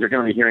know. You're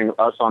going to be hearing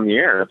us on the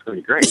air. That's going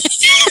to be great.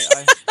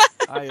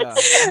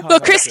 Well,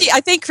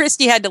 I think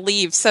Christy had to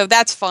leave, so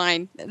that's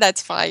fine.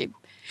 That's fine.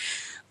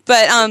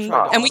 But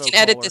and we can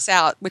edit this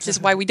out, which is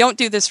why we don't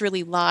do this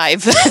really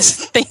live.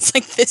 Things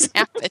like this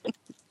happen.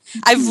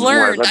 I've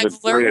learned.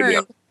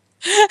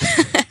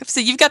 So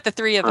you've got the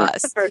three of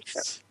us.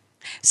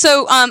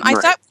 So I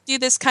thought we'd do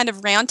this kind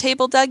of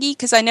roundtable, Dougie,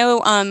 because I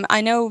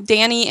know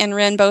Danny and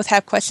Ren both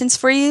have questions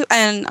for you,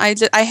 and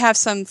I have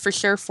some for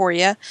sure for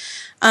you.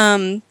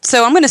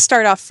 So I'm going to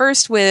start off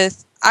first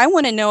with, I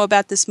want to know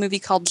about this movie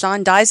called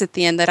John Dies at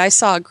the End that I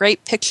saw a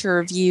great picture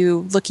of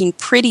you looking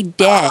pretty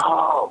dead.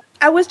 Oh,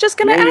 I was just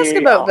going to ask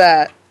about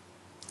that.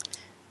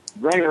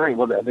 Right.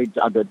 Well,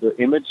 the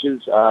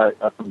images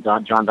from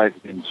John Dies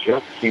at the End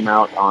just came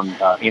out on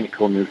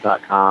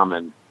AintItCoolNews.com,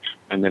 and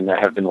then they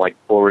have been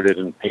forwarded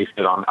and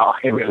pasted on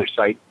every other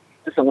site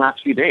just in the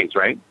last few days,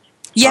 right?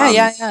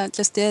 Yeah, it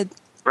just did.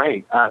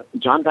 Right.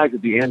 John Dies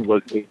at the End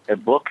was a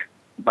book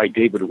by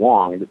David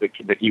Wong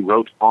that he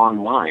wrote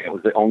online. It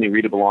was the only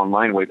readable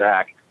online way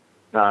back.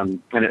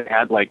 And it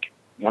had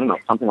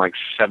something like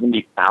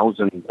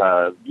 70,000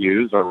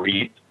 views or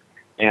reads.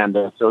 And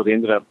so they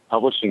ended up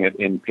publishing it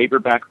in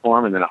paperback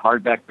form, and then a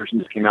hardback version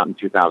just came out in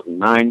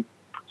 2009.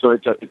 So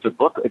it's a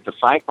book. It's a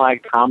sci-fi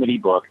comedy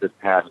book that's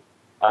had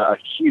a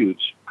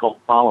huge cult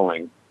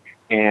following.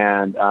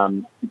 And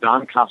Don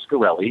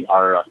Coscarelli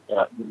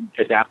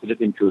adapted it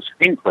into a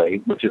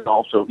screenplay, which is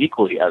also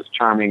equally as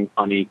charming,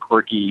 funny,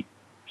 quirky,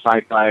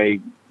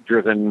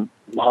 sci-fi-driven,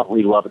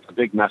 lovely love. It's a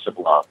big mess of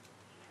love.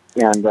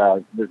 And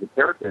there's a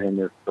character in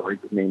this story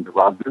named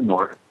Roger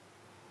North,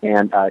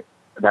 and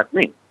that's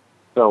me.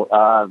 So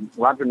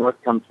Roger North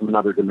comes from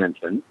another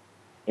dimension,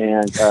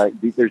 and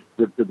there's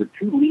the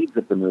two leads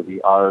of the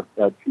movie are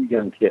two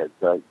young kids,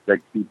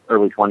 like two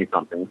early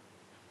 20-somethings,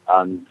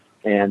 and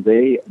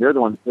they're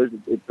the ones.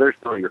 It's their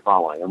story you're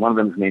following, and one of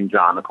them is named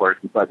John, of course,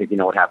 and so I think you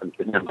know what happens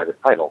to him by the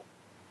title.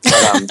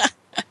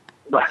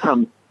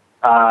 But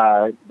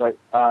But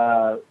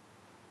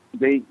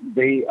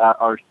they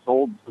are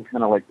sold some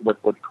kind of like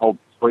what's called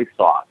soy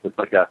sauce. It's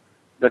like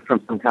that's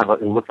from some kind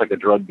of it looks like a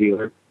drug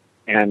dealer,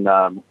 and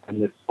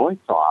this soy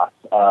sauce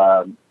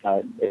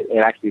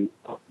it actually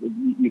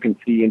you can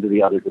see into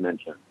the other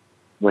dimension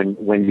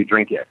when you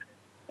drink it.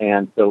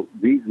 And so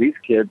these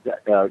kids,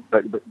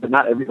 but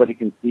not everybody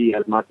can see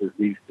as much as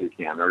these two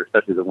can, or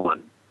especially the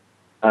one.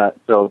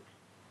 So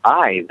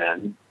I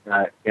then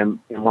am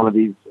one of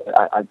these.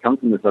 I come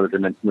from this other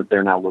dimension that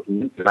they're now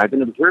looking into, and I've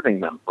been observing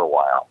them for a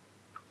while.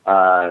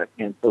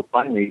 And so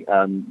finally,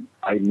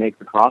 I make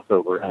the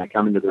crossover, and I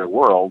come into their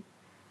world,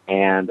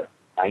 and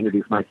I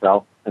introduce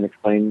myself and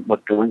explain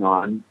what's going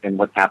on and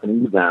what's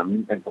happening to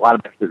them. And a lot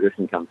of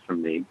exposition comes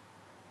from me,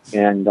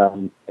 and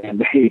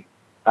they.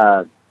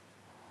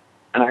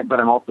 But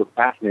I'm also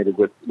fascinated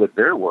with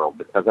their world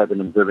because I've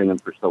been observing them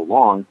for so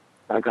long.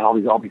 And I've got all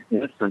these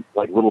innocent,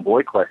 like little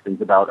boy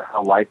questions about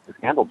how life is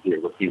handled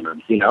here with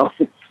humans, you know.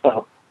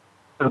 So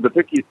the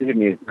picture you see of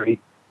me is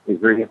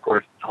very, of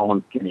course, tall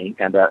and skinny,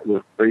 and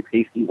with very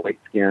pasty white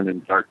skin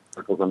and dark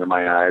circles under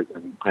my eyes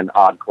and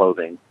odd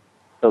clothing.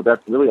 So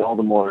that's really all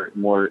the more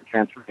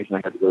transformation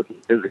I had to go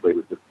through physically,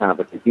 was just kind of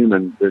like a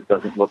human that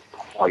doesn't look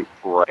quite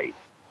right.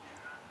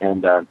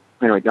 And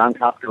anyway, John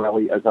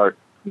Coscarelli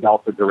he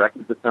also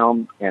directed the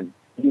film, and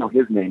you know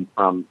his name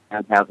from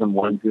Phantasm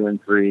 1, 2,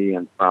 and 3,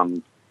 and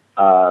from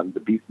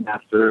The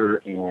Beastmaster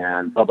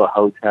and Bubba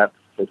Hotep.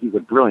 So he's a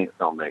brilliant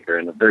filmmaker,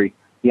 and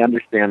he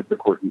understands the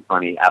quirky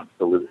funny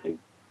absolutely.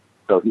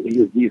 So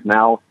he's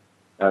now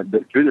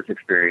through this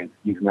experience,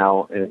 he's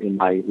now in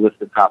my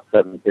list of top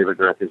 7 favorite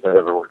directors I've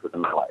ever worked with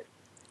in my life.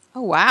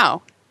 Oh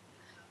wow!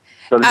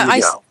 So there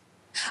you go.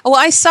 Well,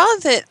 I saw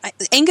that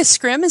Angus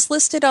Scrimm is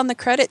listed on the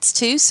credits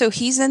too, so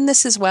he's in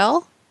this as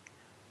well.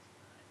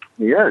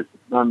 He is.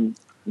 Angus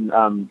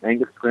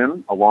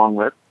Scrimm, along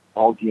with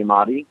Paul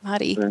Giamatti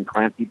and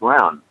Clancy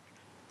Brown.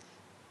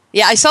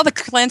 Yeah, I saw the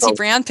Clancy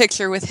Brown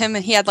picture with him,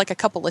 and he had like a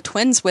couple of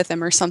twins with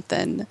him or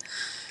something.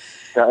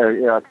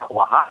 Yeah, a couple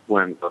of hot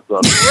twins. Let's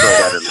throw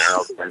that in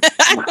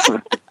there.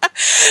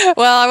 Okay.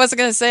 Well, I wasn't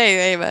going to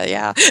say, but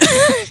yeah.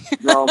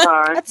 No,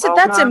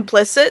 that's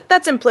implicit.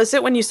 That's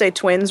implicit when you say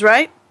twins,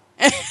 right?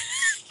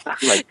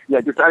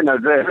 I know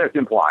that's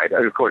implied,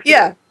 of course.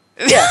 Yeah.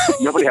 Yeah.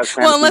 Nobody has.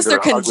 Well, unless they're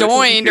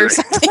conjoined or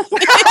something.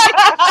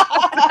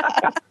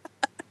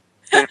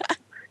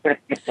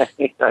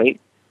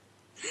 Right?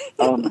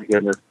 Oh my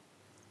goodness!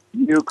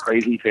 You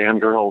crazy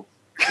fangirls.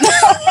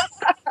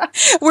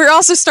 We're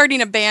also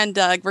starting a band,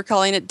 Doug. We're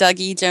calling it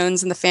Dougie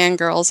Jones and the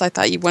Fangirls. I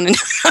thought you'd want to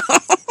know.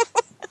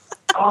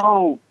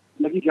 Oh,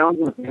 Dougie Jones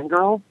and the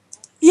Fangirls?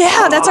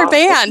 Yeah, that's our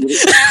band.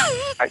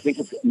 I think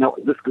this is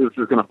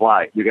going to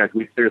fly. You guys,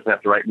 we seriously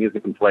have to write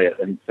music and play it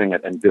and sing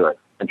it and do it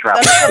and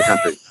travel the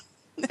country.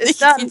 It's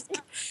done.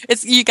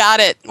 You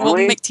got it. We'll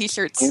make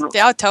T-shirts.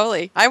 Yeah,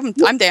 totally.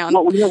 I'm down.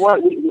 Well, you know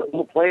what?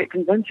 We'll play at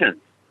conventions.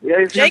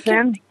 Yeah, Jay,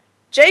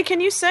 can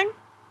you sing?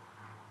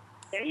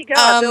 There you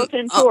go.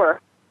 Built-in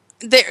tour.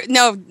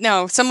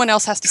 No. Someone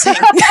else has to sing.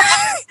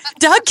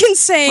 Doug can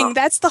sing. Huh.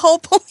 That's the whole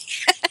point.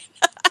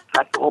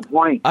 That's the whole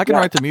point. I can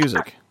write the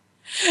music.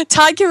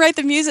 Todd can write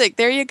the music.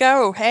 There you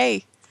go.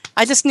 Hey,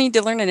 I just need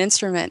to learn an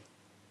instrument.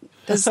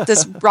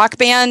 Does Rock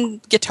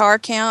Band guitar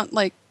count?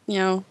 Like, you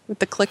know, with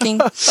the clicking?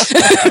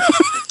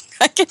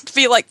 I can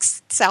be like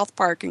South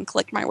Park and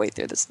click my way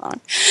through the song.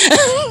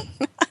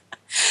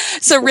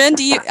 So, Ren,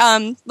 do you?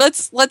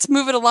 Let's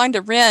move it along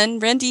to Ren.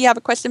 Ren, do you have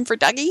a question for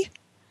Dougie?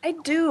 I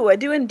do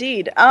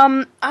indeed.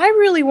 I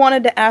really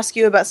wanted to ask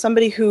you about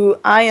somebody who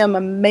I am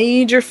a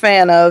major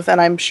fan of,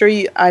 and I'm sure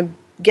I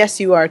guess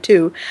you are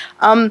too.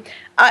 I'm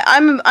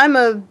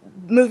a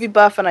movie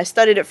buff, and I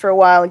studied it for a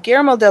while.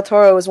 Guillermo del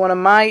Toro is one of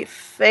my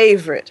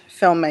favorite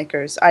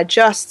filmmakers.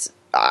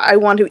 I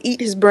want to eat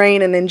his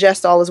brain and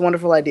ingest all his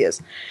wonderful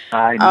ideas.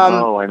 I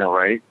know,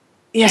 right?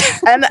 Yeah,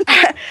 and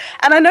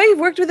I know you've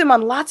worked with him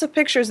on lots of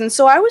pictures, and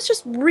so I was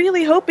just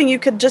really hoping you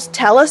could just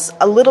tell us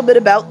a little bit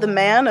about the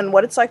man and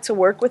what it's like to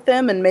work with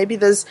him, and maybe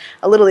there's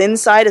a little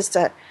insight as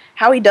to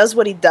how he does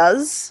what he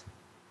does.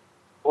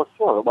 Well,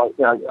 sure. Well,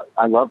 yeah,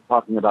 I love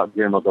talking about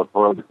Guillermo del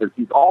Toro because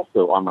he's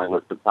also on my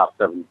list of top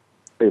 7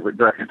 favorite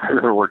directors I've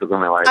ever worked with in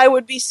my life. I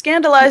would be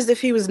scandalized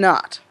if he was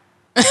not.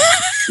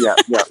 Yeah.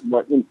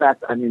 But in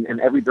fact, I mean, and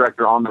every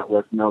director on that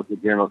list knows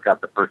that Guillermo's got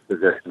the first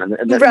position, and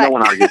no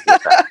one argues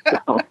with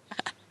that. So,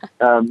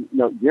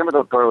 Guillermo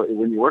del Toro,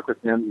 when you work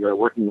with him, you're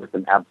working with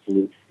an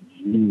absolute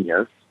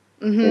genius.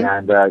 Mm-hmm.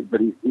 And but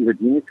he's a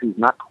genius who's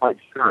not quite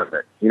sure of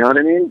it. You know what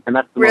I mean? And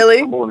that's the most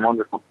humble and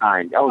wonderful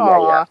kind.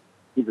 Oh, yeah.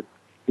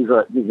 He's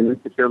an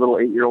insecure little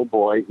 8-year-old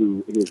boy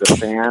who is a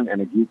fan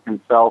and a geek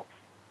himself.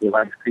 He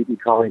likes creepy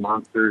crawly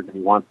monsters, and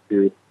he likes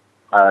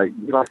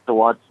to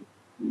watch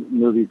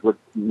movies with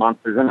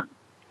monsters in them.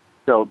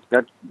 So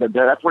that's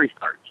where he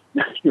starts,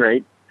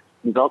 right?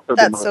 He's also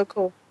so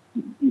cool.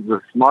 He's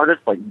the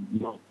smartest,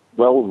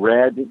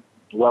 well-read,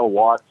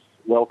 well-watched,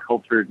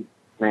 well-cultured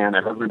man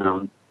I've ever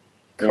known.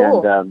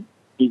 Cool. And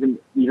even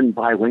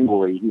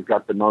bilingually, he's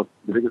got the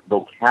biggest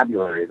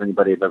vocabulary of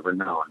anybody I've ever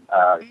known,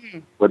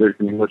 whether it's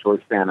in English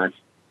or Spanish.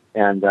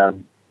 and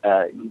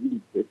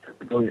it's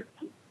brilliant.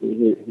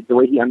 The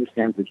way he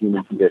understands the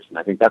human condition.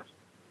 I think that's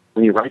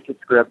when he writes a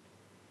script.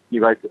 He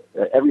writes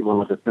everyone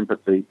with a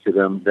sympathy to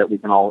them that we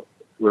can all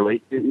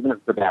relate to, even if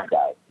it's the bad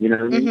guy. You know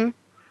what I mean?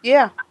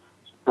 Yeah.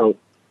 So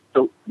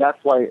that's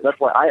why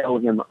I owe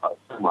him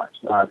so much,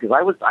 because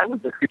I was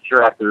a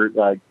creature actor,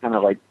 kind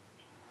of like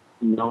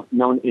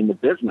known in the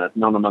business,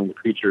 known among the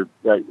creature,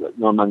 known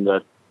among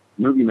the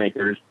movie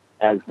makers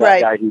as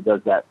that guy who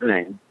does that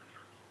thing.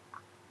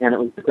 And it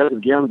was because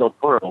of Guillermo del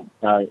Toro,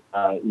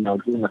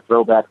 doing a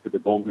throwback to the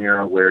Golden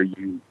Era where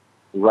you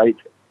write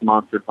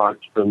monster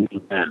parts for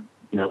leading men,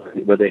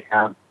 where they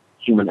have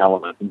human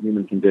elements and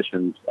human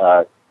conditions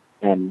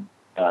and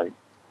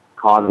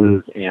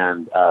causes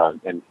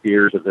and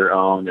fears of their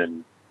own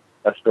and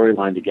a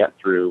storyline to get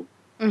through.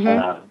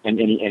 And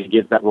he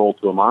gives that role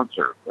to a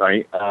monster,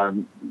 right?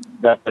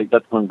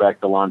 That's going back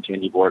to Lon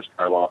Chaney, Boris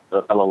Karloff,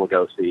 Bela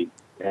Lugosi,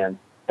 and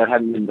that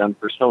hadn't been done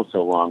for so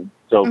long.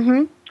 So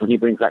when he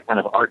brings that kind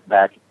of art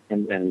back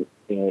and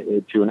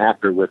to an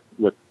actor with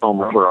foam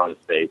rubber on his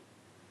face,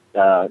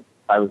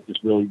 I was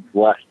just really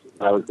blessed.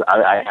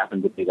 I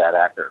happened to be that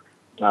actor.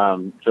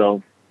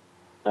 So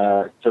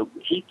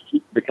he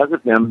because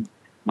of him,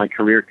 my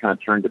career kind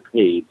of turned a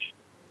page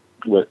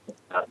with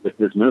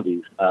his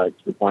movies to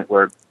the point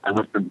where I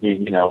went from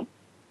being, I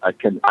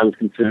was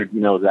considered,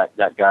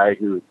 that guy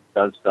who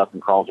does stuff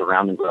and crawls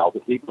around and growls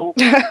at people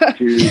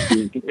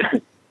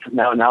to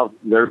now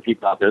there are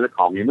people out there that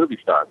call me a movie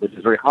star, which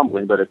is very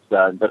humbling, but it's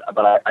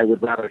but I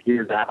would rather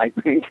hear that, I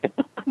think.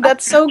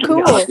 That's so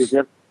cool.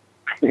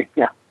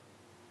 Yeah.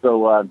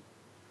 So and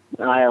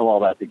I owe all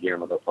that to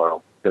Guillermo del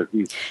Toro because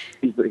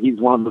he's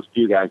one of those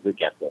few guys that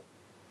gets it.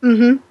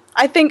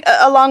 I think,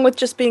 along with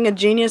just being a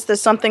genius,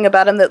 there's something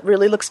about him that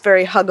really looks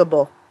very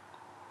huggable.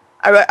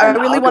 I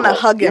really want to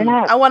hug him.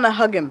 I want to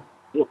hug him.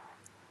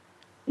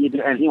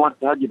 And he wants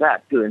to hug you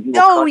back, too. And he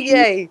will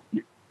yay!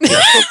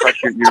 He'll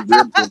crush your ribs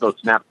and go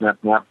snap, snap,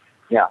 snap.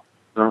 Yeah.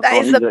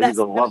 He's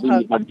a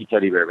lovely huggy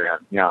teddy bear, man.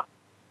 Yeah.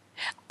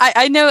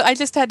 I know. I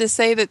just had to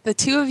say that the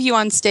two of you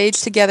on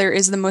stage together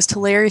is the most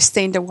hilarious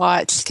thing to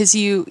watch because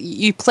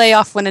you play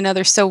off one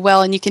another so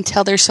well, and you can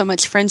tell there's so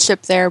much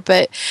friendship there.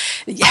 But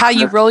how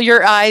you roll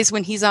your eyes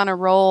when he's on a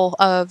roll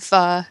of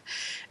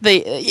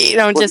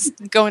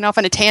just going off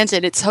on a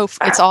tangent, it's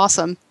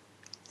awesome.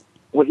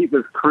 Well, he's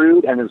as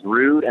crude and as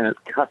rude and as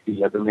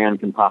cussy as a man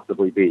can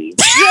possibly be.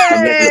 Yay!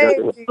 And yet he does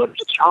it with such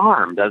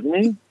charm, doesn't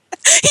he?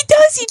 He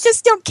does. You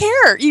just don't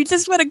care. You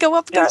just want to go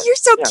up and go, you're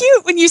so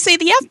cute when you say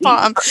the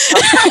F-bomb.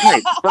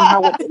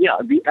 Somehow,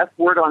 the F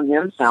word on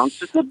him sounds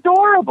just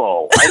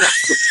adorable. I know.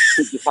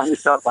 You find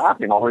yourself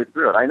laughing all the way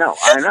through it. I know.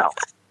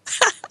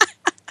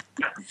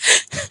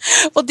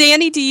 Well,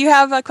 Danny, do you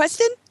have a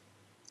question?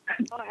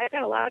 Well, I've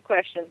got a lot of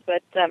questions,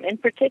 but in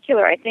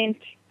particular, I think,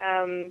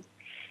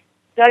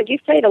 Doug,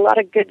 you've played a lot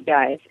of good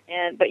guys,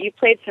 but you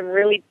played some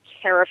really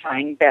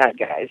terrifying bad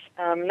guys.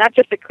 Not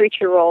just the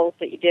creature roles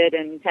that you did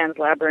in Pan's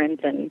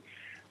Labyrinth and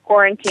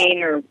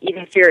Quarantine or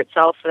even Fear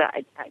itself.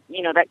 That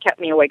kept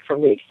me awake for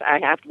weeks, I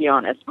have to be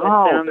honest.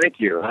 But, thank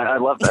you. I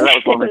love that. That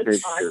was one of my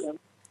favorites. Awesome.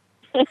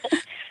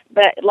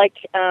 But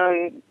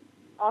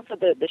also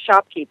the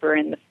shopkeeper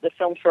in the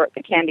film short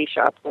The Candy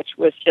Shop, which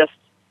was just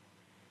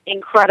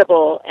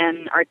incredible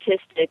and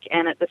artistic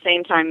and at the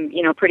same time,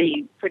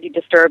 pretty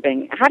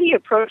disturbing. How do you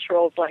approach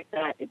roles like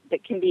that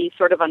can be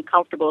sort of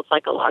uncomfortable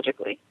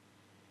psychologically?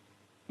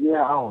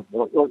 Yeah.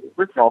 Well,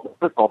 first of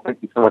all,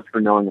 thank you so much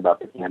for knowing about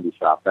The Candy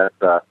Shop.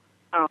 That's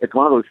it's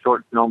one of those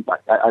short films.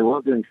 I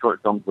love doing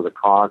short films with a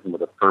cause and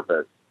with a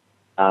purpose,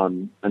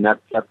 and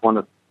that's one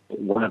of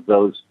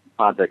those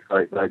projects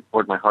that I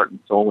poured my heart and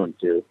soul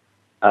into.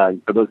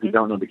 For those who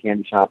don't know, The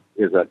Candy Shop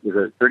is a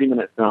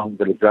 30-minute film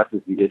that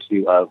addresses the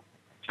issue of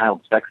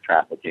child sex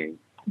trafficking,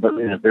 but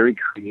in a very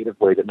creative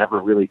way that never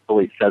really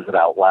fully says it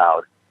out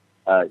loud.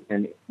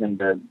 And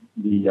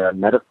the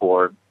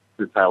metaphor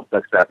for child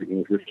sex trafficking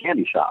is this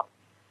candy shop,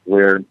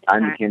 where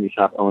I'm the candy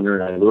shop owner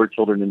and I lure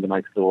children into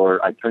my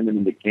store. I turn them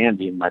into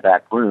candy in my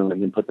back room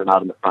and then put them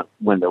out in the front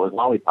window as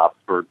lollipops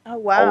for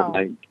all of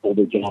my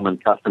older gentlemen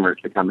customers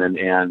to come in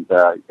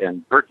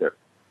and purchase.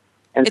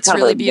 And it's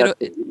really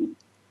beautiful.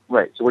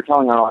 Right. So we're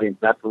telling our audience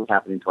that's what's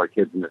happening to our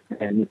kids,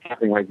 and it's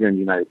happening right here in the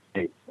United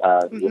States,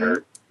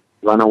 where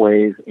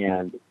runaways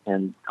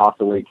and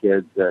toss-away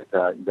kids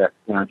that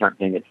parents aren't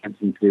paying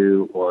attention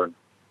to, or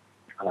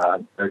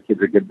their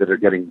kids that are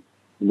getting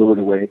lured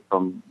away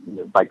from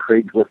by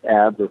Craigslist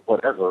ads or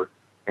whatever,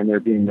 and they're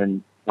being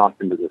then tossed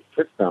into the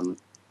system,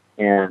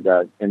 and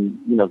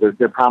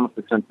they're promised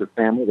a sense of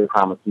family, they're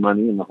promised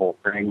money and the whole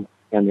thing,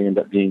 and they end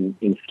up being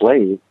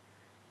enslaved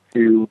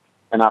to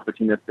an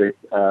opportunistic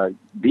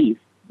beast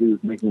who's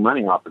making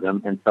money off of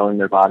them and selling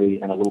their body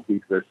and a little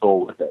piece of their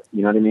soul with it.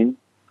 You know what I mean?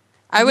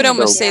 I would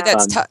almost say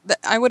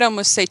I would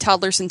almost say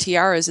Toddlers and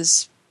Tiaras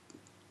is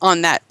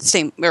on that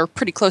same, or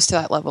pretty close to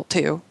that level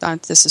too.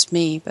 This is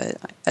me, but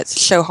that's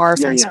show horror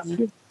films.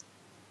 Yeah.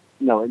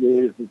 No, it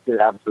is. It's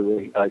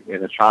absolutely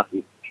an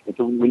atrocity. And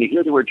so when you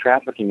hear the word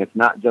trafficking, it's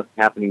not just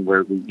happening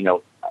where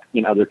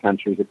in other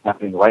countries. It's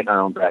happening right in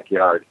our own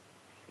backyard.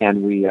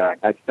 and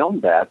I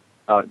filmed that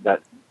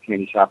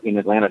candy shop in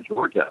Atlanta,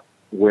 Georgia,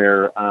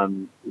 where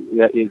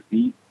that is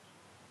the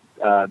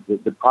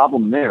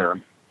problem there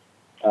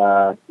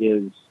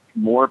is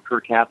more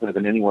per capita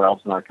than anywhere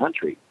else in our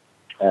country.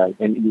 And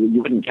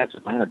you wouldn't guess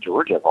Atlanta,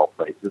 Georgia, of all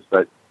places,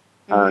 but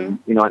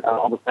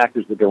all the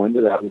factors that go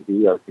into that would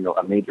be, a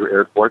major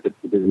airport that's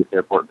the busiest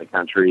airport in the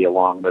country,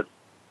 along with,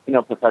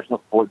 professional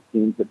sports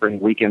teams that bring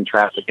weekend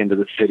traffic into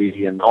the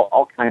city, and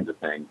all kinds of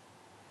things.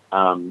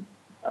 A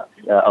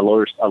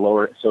lower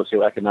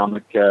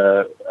socioeconomic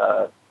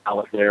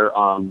outlet there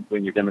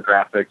when your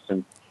demographics,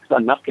 and so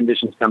enough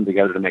conditions come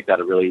together to make that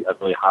a really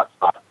hot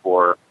spot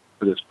for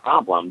this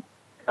problem.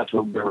 That's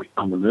where we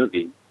filmed the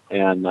movie,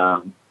 and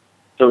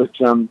so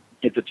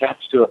it's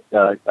attached to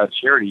a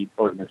charity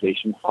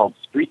organization called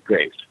Street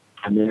Grace,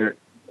 and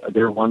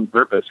their one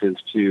purpose is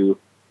to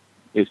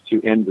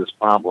end this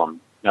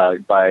problem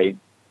by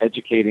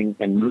educating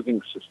and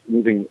moving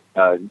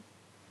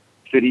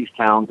cities,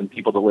 towns, and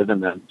people that live in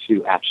them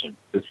to action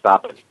to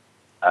stop it.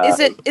 Is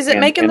it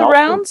making the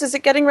rounds? Is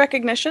it getting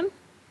recognition?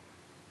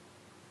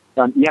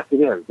 Yes, it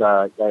is.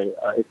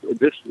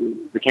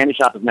 The candy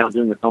shop is now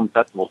doing the film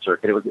festival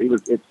circuit.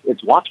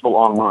 It's watchable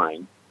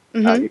online.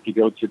 Mm-hmm. If you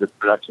go to the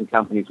production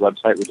company's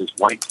website, which is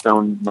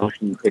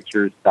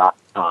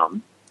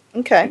whitestonemotionpictures.com,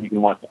 okay, and you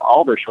can watch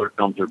all their short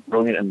films. They're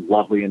brilliant and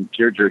lovely and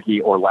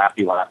tear-jerky or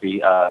laughy.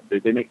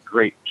 They make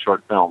great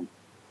short films,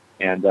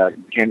 and the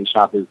candy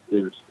shop is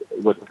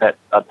was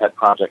a pet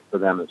project for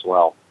them as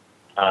well.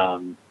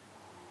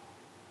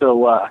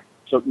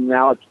 So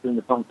now it's in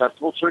the film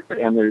festival circuit,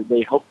 and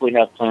they hopefully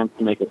have plans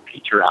to make a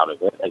feature out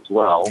of it as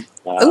well.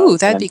 Ooh,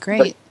 that'd be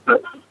great.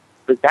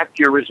 But back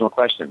to your original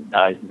question.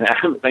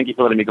 Thank you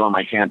for letting me go on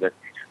my tangent.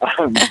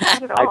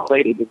 I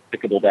played a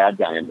despicable bad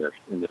guy in this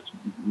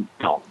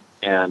film,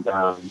 and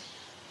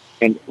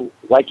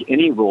like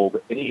any role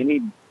that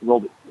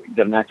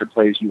an actor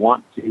plays, you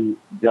want to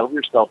delve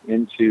yourself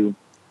into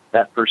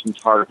that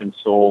person's heart and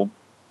soul,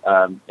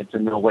 and to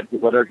know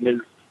what are his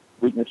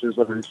weaknesses,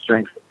 what are his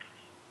strengths.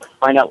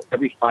 Find out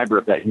every fiber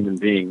of that human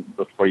being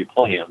before you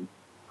play him,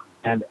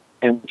 and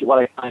what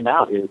I find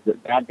out is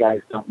that bad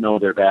guys don't know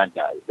they're bad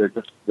guys. They're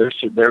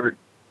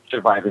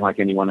surviving like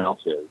anyone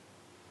else is,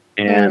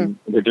 and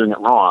they're doing it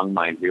wrong,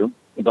 mind you.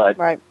 But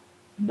right.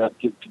 But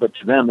to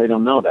them, they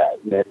don't know that.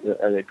 It's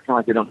kind of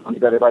like they don't know any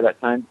better by that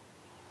time.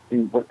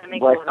 And what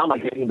I found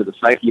like getting into the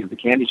psyche of the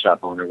candy shop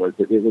owner was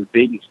that it was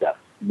baby steps,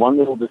 one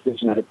little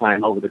decision at a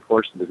time over the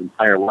course of his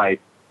entire life.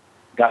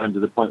 Got him to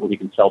the point where he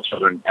can sell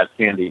children as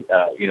candy,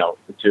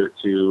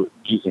 to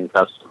using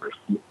customers.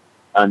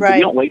 Right.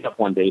 You don't wake up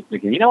one day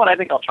thinking, you know what, I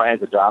think I'll try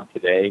as a job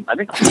today. I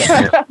think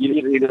I'll get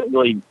you don't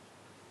really,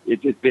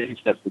 it's just baby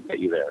steps to get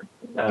you there.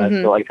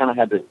 So I kind of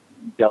had to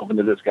delve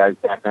into this guy's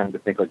background to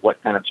think like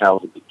what kind of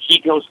childhood did he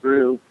go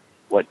through,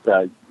 what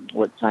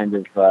kind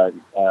of,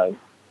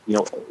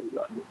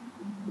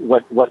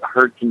 what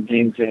hurt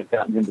contained to have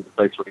gotten into the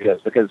place where he is.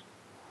 Because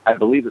I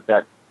believe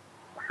that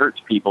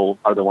hurts people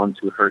are the ones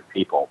who hurt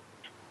people.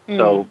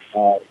 So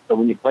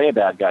when you play a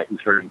bad guy who's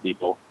hurting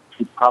people,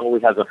 he probably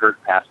has a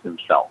hurt past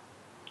himself.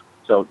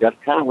 So that's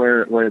kind of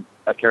where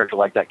a character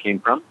like that came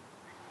from.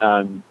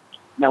 Now,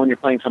 when you're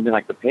playing something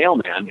like the Pale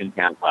Man in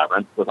Pan's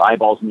Labyrinth, with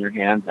eyeballs in your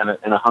hands and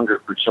a hunger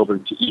for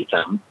children to eat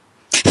them,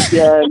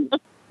 there's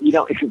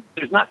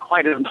not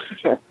quite enough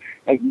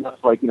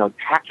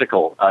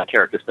tactical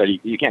character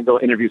study. You can't go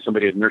interview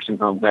somebody at a nursing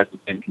home who has the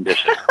same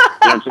condition. You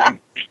know what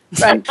I'm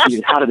saying? Right.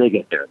 How do they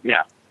get there?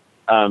 Yeah.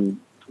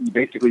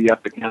 Basically, you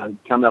have to kind of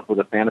come up with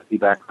a fantasy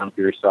background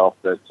for yourself.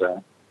 And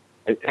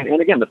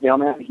again, the Pale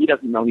Man, he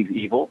doesn't know he's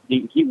evil.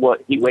 He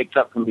wakes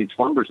up from these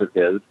slumbers of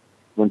his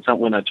when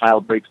a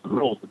child breaks the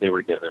rules that they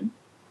were given,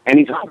 and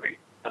he's hungry.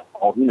 That's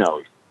all he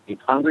knows. He's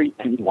hungry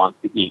and he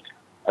wants to eat.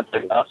 That's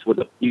like us with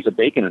a piece of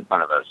bacon in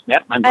front of us.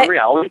 Yep, I'm hungry.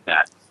 I'll eat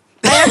that.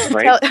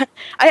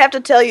 I have to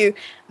tell you,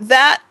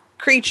 that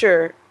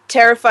creature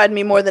terrified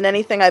me more than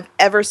anything I've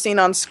ever seen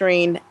on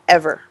screen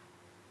ever.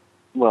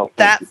 Well,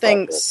 that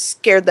thing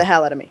scared the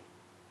hell out of me.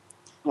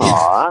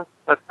 Aw,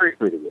 that's very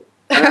sweet of you.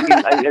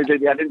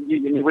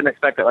 You wouldn't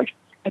expect that. Like,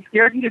 I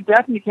scared you to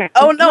death and you can't.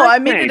 Oh no, I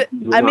made it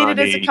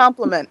as a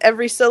compliment.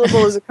 Every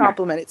syllable is a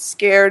compliment. It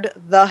scared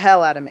the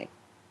hell out of me.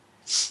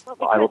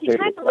 Well, he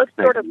kind of looks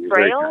sort of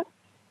frail.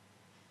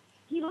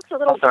 He looks a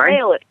little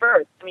frail at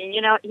first. I mean,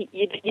 you don't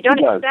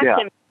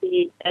expect him to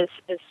be as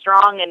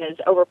strong and as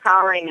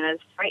overpowering and as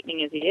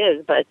frightening as he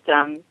is, but.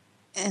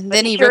 And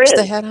then he rips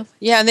the head off.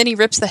 Yeah, and then he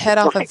rips the head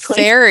off of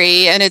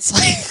Fairy, and it's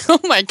like, oh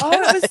my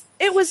god!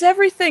 It was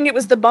everything. It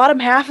was the bottom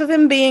half of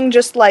him being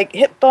just like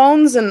hip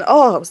bones, and it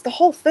was the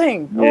whole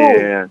thing.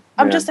 Yeah,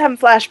 I'm just having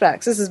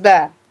flashbacks. This is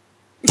bad.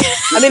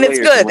 I mean, it's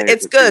good.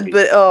 It's good,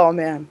 but oh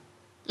man.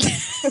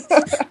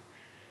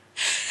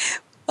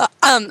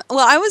 Well,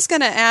 I was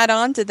going to add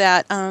on to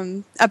that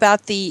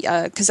about the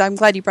because I'm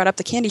glad you brought up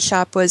the candy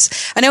shop.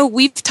 I know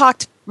we've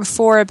talked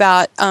before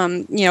about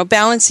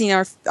balancing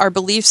our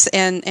beliefs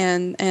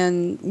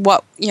and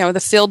what the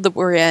field that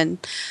we're in,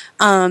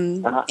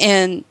 and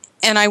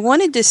And I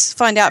wanted to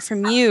find out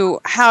from you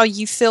how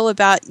you feel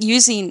about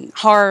using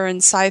horror and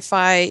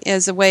sci-fi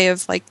as a way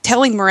of like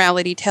telling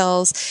morality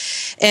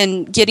tales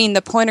and getting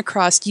the point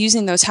across,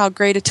 using those, how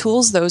great a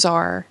tools those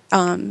are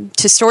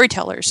to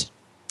storytellers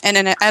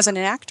and as an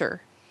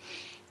actor.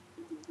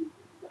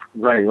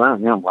 Right. Wow.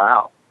 Yeah.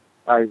 Wow.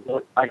 I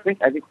think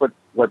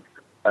what's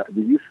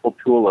the useful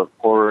tool of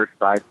horror,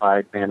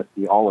 sci-fi,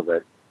 fantasy, all of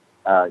it,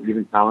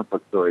 even comic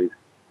book stories,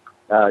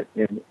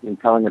 in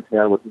telling a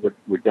tale with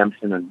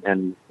redemption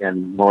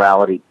and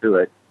morality to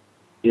it,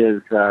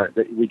 is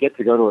that we get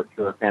to go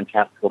to a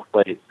fantastical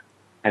place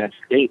and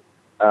escape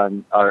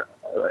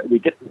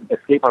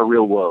escape our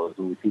real woes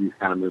when we see these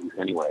kind of movies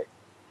anyway.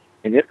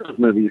 And if those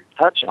movies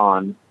touch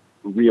on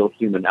real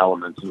human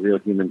elements and real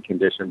human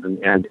conditions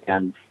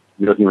and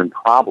real human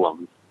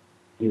problems,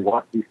 you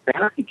watch these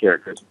fantasy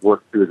characters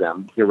work through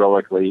them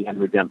heroically and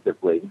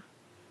redemptively,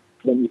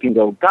 then you can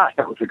go, gosh,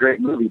 that was a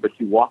great movie, but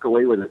you walk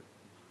away with it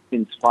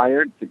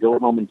inspired to go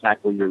home and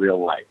tackle your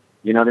real life.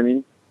 You know what I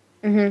mean?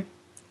 Mm-hmm.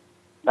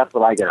 That's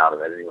what I get out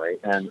of it anyway.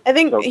 And I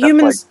think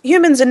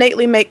humans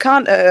innately make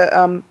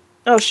I've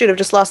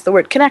just lost the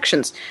word.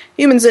 Connections.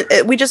 Humans,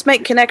 we just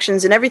make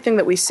connections in everything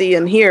that we see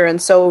and hear,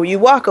 and so you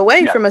walk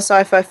away from a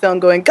sci-fi film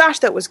going, gosh,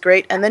 that was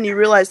great, and then you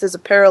realize there's a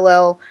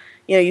parallel.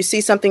 You know, you see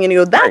something and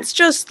you go, that's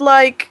just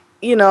like,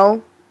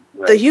 the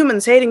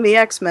humans hating the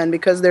X-Men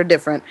because they're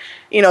different.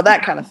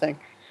 That kind of thing.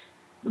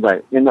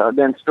 Right. And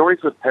then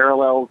stories with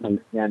parallels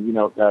and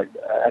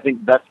I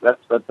think that's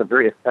a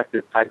very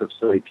effective type of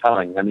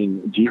storytelling. I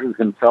mean, Jesus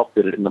himself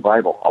did it in the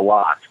Bible a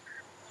lot.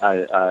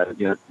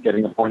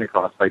 Getting a point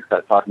across by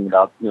talking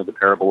about, the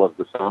parable of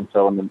the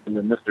so-and-so and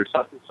the Mr.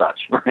 Such and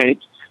Such, right?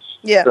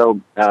 Yeah.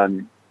 So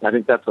I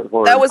think that's what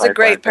horror. That was a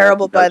great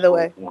parable, by the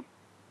way.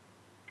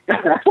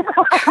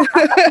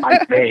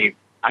 I'm saved.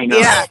 I know.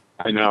 Yeah.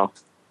 I know.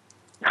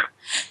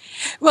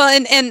 Well,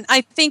 and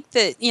I think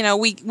that,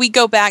 we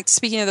go back,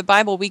 speaking of the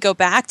Bible, we go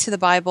back to the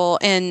Bible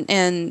and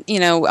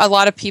a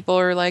lot of people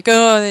are like,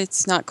 oh,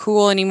 it's not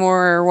cool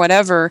anymore or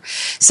whatever.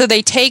 So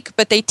they take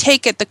at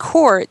the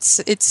core.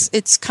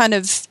 It's kind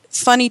of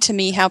funny to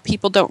me how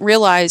people don't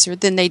realize, or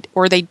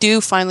they do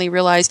finally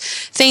realize,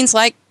 things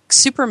like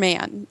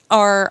Superman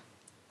are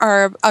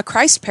a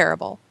Christ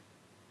parable.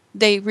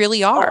 They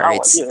really are.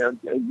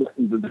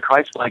 The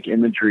Christ-like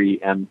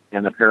imagery and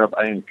the parable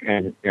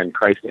and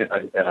Christ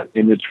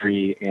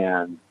imagery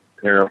and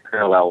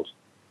parallels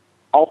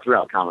all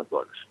throughout comic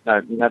books.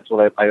 That's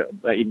what I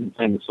even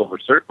playing the Silver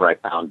Surfer. I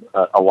found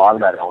a lot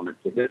of that element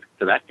to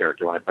that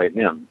character when I played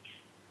him.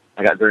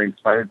 I got very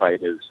inspired by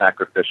his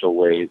sacrificial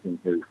ways and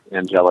his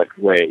angelic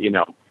way.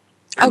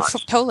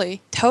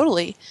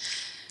 Totally.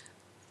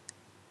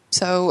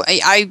 So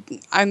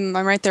I'm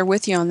right there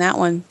with you on that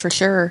one for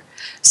sure.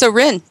 So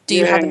Rin, do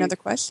you have another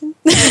question?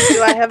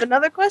 Do I have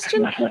another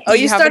question? Oh,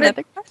 you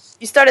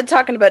started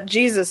talking about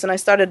Jesus, and I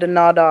started to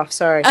nod off.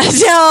 Sorry.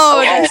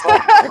 No.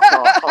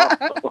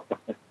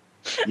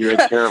 You're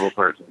a terrible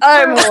person.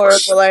 I'm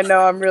horrible. I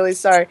know. I'm really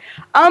sorry.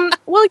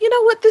 Well, you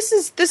know what? This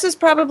is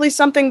probably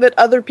something that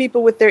other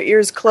people with their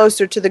ears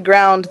closer to the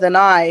ground than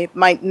I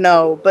might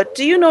know. But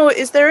do you know?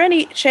 Is there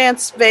any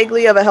chance,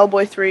 vaguely, of a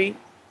Hellboy 3?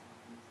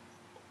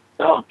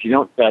 Oh,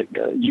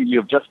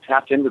 you've just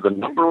tapped into the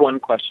number one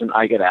question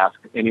I get asked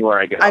anywhere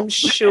I go. I'm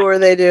sure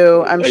they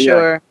do. I'm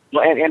sure.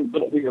 Well,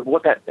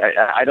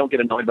 I don't get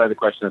annoyed by the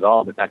question at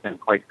all. But I'm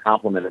quite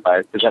complimented by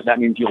it because that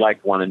means you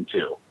like 1 and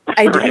 2.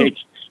 I do. Right?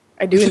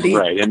 I do indeed.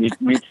 Right, and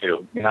me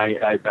too. And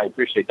I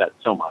appreciate that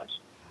so much.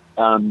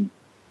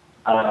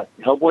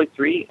 Hellboy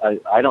 3,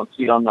 I don't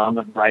see it on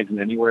the horizon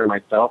anywhere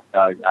myself.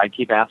 I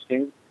keep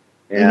asking,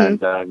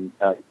 and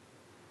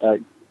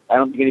I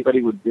don't think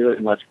anybody would do it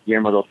unless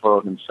Guillermo del Toro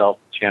himself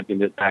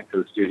championed it back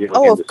to the studio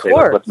again to say,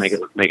 let's make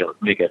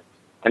it.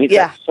 And he's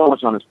got so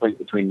much on his plate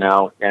between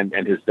now and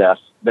his death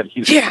that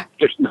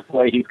there's no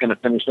way he's going to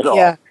finish it all.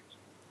 Yeah.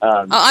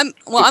 I'm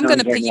going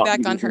to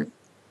piggyback on her.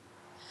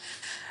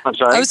 I'm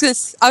sorry. I was going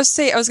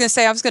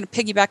to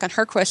piggyback on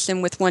her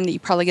question with one that you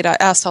probably get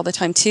asked all the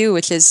time too,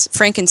 which is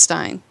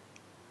Frankenstein.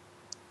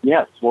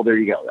 Yes. Well, there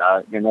you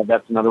go.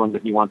 That's another one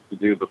that he wants to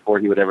do before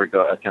he would ever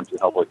attempt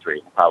Hellboy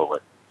 3,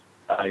 probably.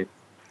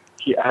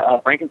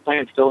 Frankenstein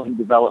is still in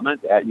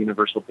development at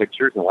Universal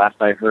Pictures, and last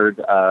I heard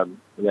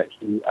that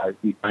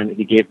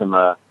he gave them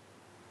a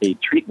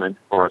treatment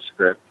for a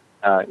script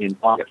in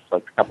August,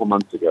 like a couple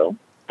months ago,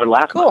 or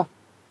last month.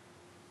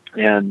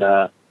 And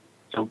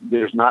so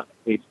there's not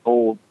a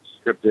full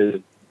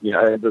scripted,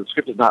 the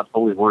script is not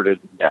fully worded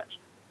yet.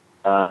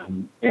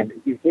 And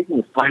he's taking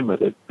his time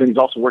with it, but he's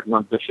also working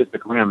on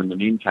Pacific Rim in the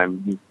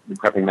meantime. He's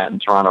prepping that in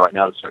Toronto right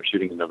now to start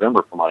shooting in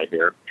November, from what I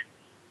hear.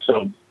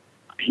 So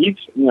he's,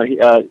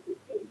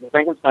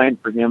 Frankenstein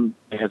for him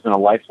has been a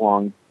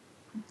lifelong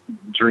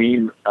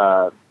dream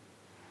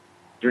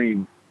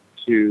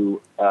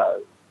to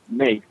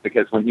make,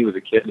 because when he was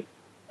a kid,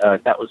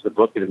 that was the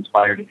book that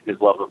inspired his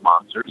love of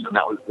monsters, and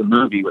that was the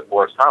movie with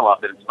Boris Karloff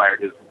that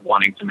inspired his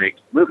wanting to make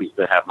movies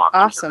that have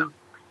monsters. Awesome.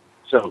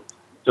 So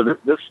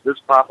this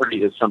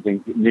property is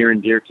something near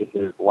and dear to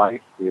his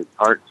life, to his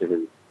heart,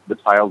 to the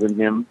child in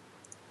him,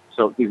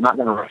 So he's not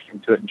going to rush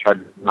into it and try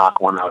to knock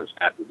one out as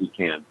fast as he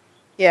can.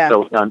 Yeah.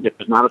 So if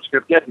there's not a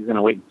script yet, he's going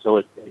to wait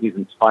until he's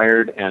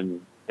inspired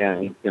and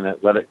he's going to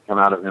let it come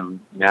out of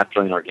him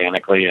naturally and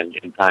organically and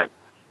in time.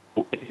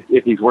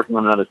 If he's working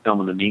on another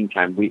film in the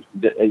meantime,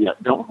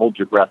 don't hold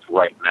your breath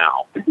right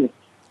now.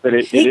 But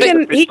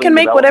he can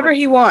make whatever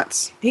he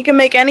wants. He can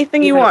make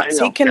anything he wants.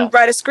 He can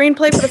write a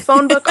screenplay for the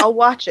phone book. I'll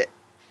watch it.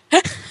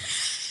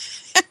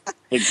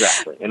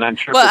 Exactly, and I'm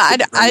sure. Well,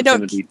 I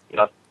don't. Be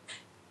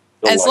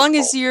as long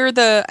as you're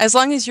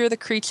the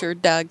creature,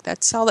 Doug,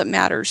 that's all that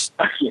matters.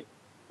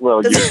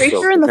 Well, there's a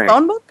creature in the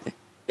phone book.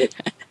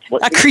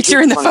 A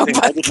creature in the phone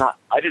book.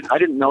 I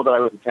didn't know that I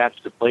was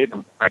attached to play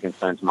the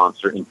Frankenstein's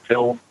monster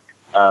until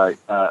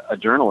a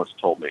journalist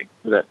told me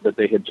that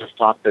they had just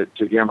talked to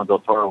Guillermo del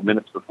Toro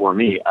minutes before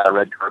me at a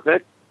red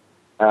carpet.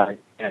 I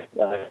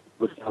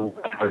was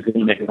going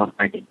to make it on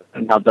Frankenstein,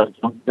 and now Doug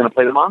Jones is going to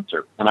play the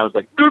monster. And I was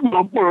like, good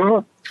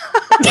number.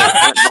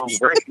 I was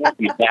very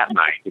happy that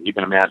night, if you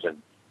can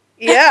imagine.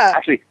 Yeah.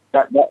 Actually,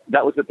 that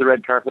was at the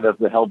red carpet of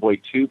the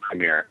Hellboy 2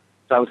 premiere.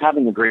 So I was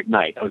having a great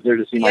night. I was there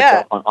to see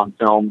myself on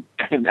film,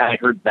 and I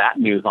heard that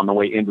news on the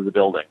way into the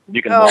building.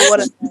 You can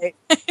what a night.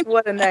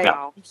 What a night.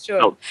 Yeah.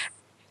 Sure.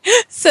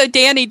 So,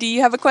 Danny, do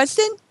you have a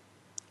question?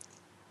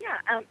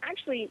 Yeah,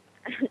 actually,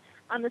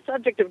 on the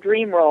subject of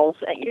dream roles,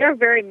 you're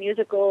very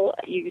musical,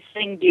 you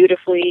sing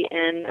beautifully,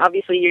 and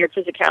obviously your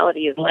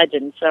physicality is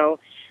legend. So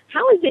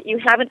how is it you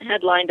haven't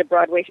headlined a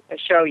Broadway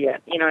show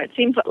yet? You know, it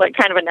seems like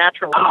kind of a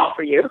natural move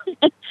for you.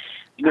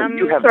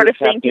 You have sort of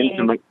tapped thinking,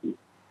 into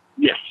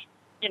yes.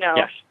 You know.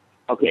 Yes.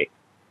 Okay.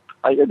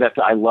 I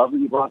love that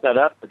you brought that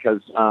up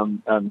because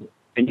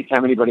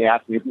anytime anybody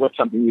asks me what's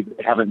something you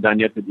haven't done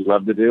yet that you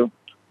love to do,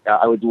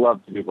 I would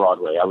love to do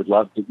Broadway. I would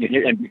love to,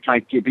 and can I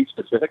be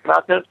specific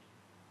about this?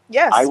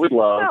 Yes. I would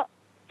love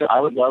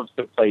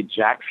to play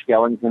Jack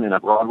Skellington in a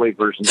Broadway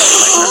version of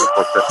Nightmare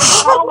Before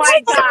Christmas. Oh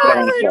my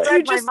God!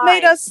 You just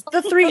made us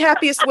the 3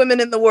 happiest women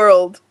in the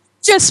world.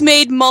 Just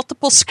made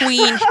multiple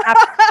Squeen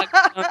happy.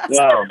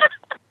 No.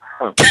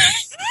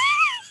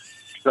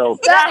 So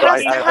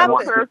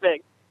that's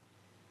perfect.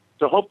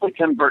 So hopefully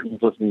Tim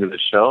Burton's listening to the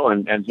show,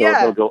 and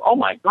he'll go, "Oh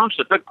my gosh,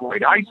 that's a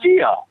great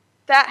idea."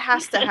 That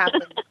has to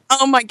happen.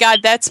 Oh my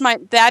God,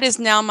 that is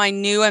now my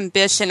new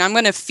ambition. I'm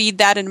going to feed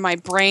that into my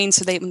brain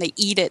so when they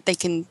eat it, they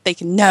can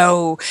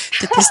know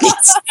that this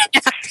needs to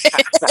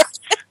happen.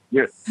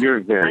 You're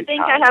very. I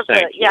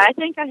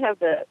think I have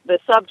the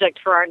subject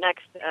for our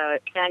next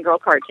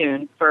Fangirl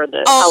cartoon for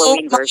the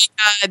Halloween version.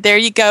 God, there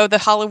you go, the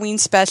Halloween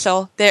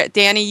special. There,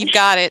 Danny, you've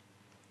got it.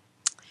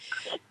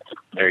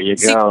 There you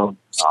go.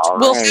 All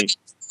we'll right. have it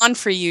on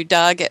for you,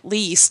 Doug, at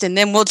least, and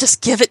then we'll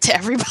just give it to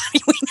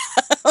everybody we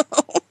know.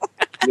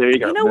 There you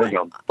go. There you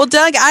go. Well,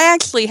 Doug, I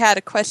actually had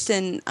a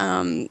question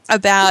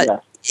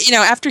about,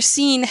 after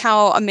seeing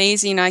how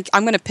amazing, I'm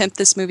going to pimp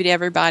this movie to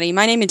everybody.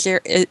 My name is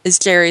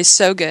Jerry. Is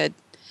so good.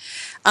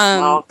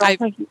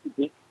 Thank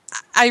you.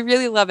 I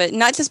really love it,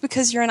 not just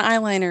because you're an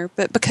eyeliner,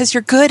 but because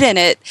you're good in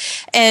it,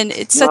 and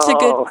it's such a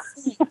good.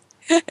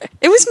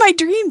 It was my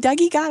dream.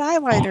 Dougie got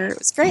eyeliner. It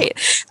was great.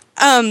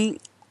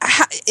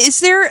 Is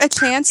there a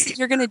chance that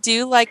you're going to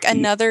do like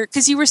another?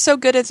 Because you were so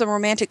good as a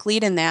romantic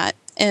lead in that.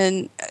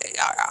 And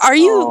are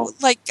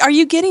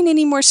you getting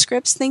any more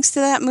scripts thanks to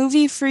that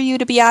movie for you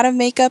to be out of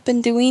makeup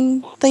and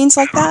doing things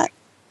like that?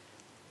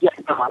 Yeah,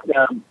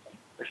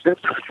 since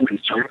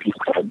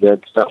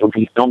that stuff,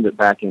 we filmed it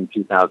back in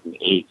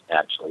 2008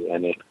 actually,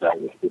 and it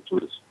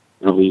was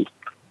released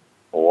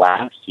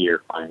last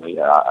year finally,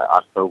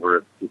 October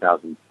of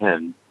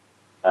 2010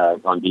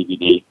 on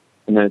DVD,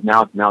 and then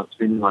now it's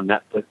streaming on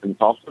Netflix and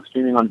it's also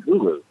streaming on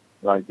Hulu.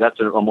 Like that's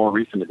a more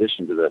recent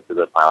addition to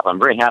the file. I'm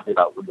very happy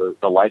about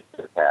the life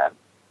that it's had,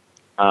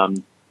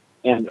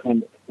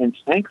 and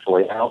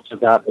thankfully I also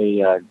got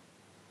I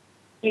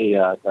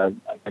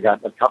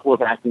got a couple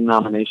of acting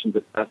nominations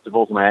at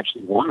festivals, and I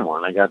actually won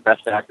one. I got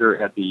Best Actor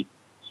at the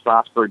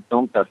Strasbourg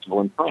Film Festival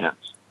in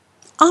France.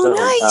 Oh, so,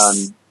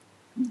 nice!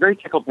 Very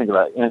tickled to think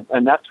about it,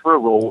 and that's for a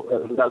role.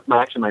 That's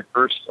actually my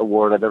first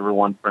award I've ever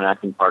won for an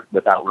acting part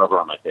without rubber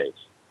on my face.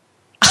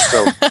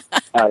 So,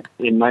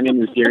 in My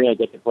Name is Gary, I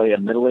get to play a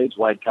middle-aged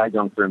white guy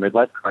going through a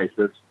midlife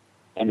crisis,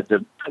 and it's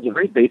a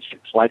very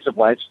basic slice of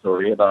life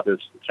story about this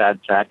sad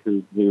sack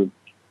who is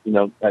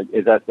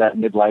at that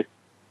midlife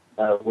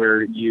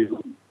where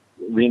you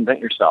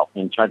reinvent yourself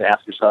and try to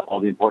ask yourself all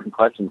the important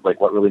questions like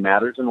what really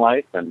matters in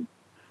life, and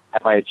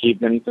have I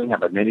achieved anything?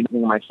 Have I made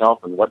anything of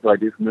myself? And what do I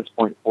do from this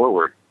point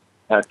forward?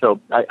 So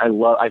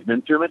I've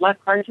been through a midlife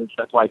crisis.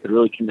 That's why I could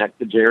really connect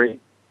to Jerry,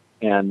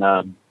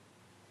 and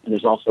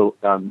there's also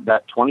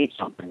that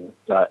 20-something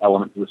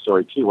element to the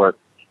story, too, where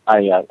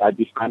I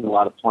befriend a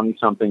lot of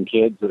 20-something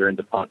kids that are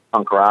into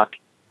punk rock,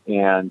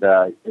 and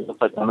it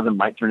looks like one of them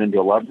might turn into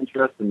a love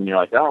interest, and you're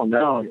like, oh,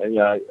 no,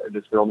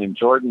 this girl named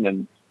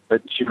Jordan,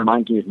 but she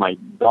reminds me of my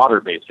daughter,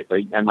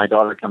 basically, and my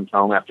daughter comes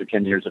home after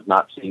 10 years of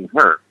not seeing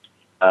her,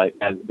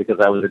 because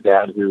I was a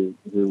dad who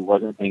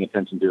wasn't paying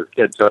attention to his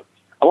kids. So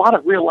a lot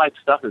of real-life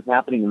stuff is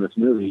happening in this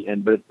movie,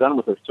 but it's done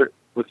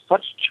with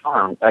such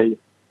charm.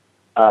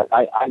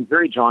 I'm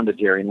very drawn to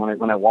Jerry, and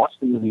when I watch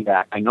the movie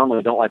back, I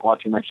normally don't like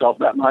watching myself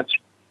that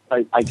much.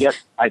 I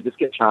just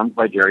get charmed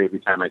by Jerry every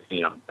time I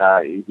see him.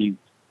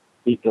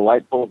 He's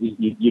delightful.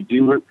 You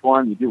do root for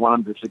him. You do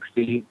want him to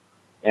succeed,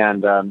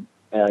 and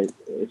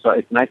so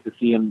it's nice to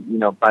see him.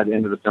 By the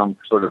end of the film,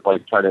 sort of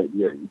like try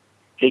to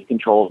take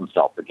control of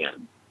himself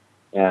again,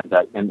 and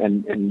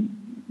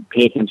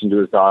pay attention to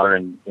his daughter,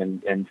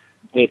 and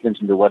pay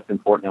attention to what's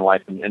important in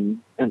life,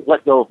 and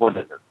let go of what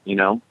isn't.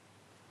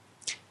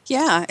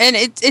 Yeah, and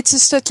it's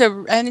just such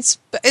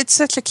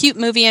a cute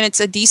movie, and it's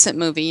a decent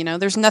movie.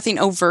 There's nothing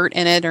overt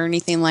in it or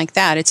anything like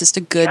that. It's just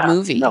a good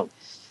movie. No.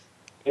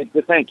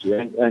 Thank you.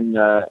 And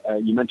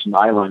you mentioned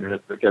Eyeliner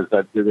because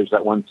there's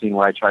that one scene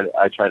where I try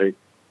to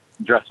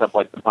dress up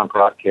like the punk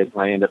rock kids,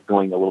 and I end up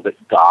going a little bit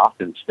goth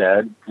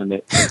instead. And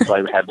so I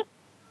had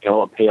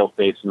a pale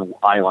face and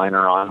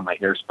eyeliner on, and my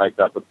hair spiked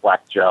up with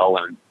black gel.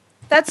 And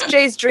that's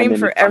Jay's dream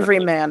for every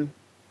man.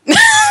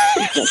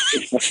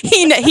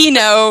 He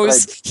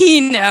knows.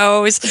 He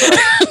knows.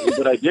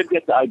 But I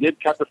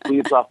did cut the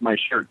sleeves off my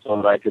shirt so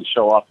that I could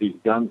show off these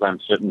guns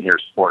I'm sitting here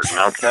sporting.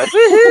 Okay.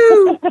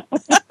 Woohoo!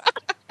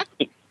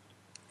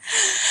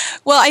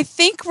 Well, I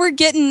think we're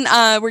getting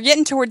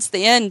towards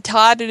the end.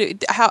 Todd,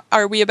 how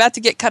are we about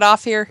to get cut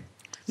off here?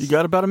 You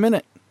got about a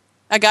minute.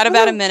 I got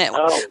about a minute.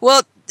 Oh.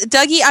 Well,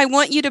 Dougie, I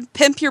want you to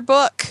pimp your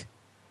book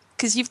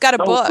because you've got a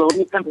book. So let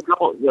me pimp a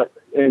couple.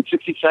 In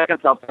 60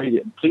 seconds, I'll tell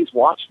you. Please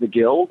watch The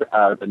Guild,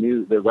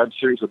 the web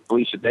series with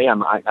Felicia Day.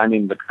 I'm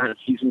in the current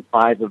season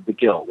 5 of The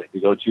Guild. If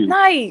you go to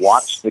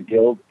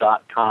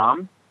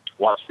watchtheguild.com,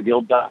 you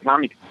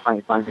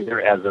can find me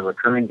there as a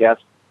recurring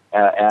guest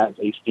as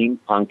a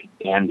steampunk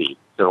dandy.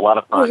 They're a lot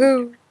of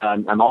fun.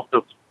 I'm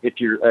also,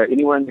 if you're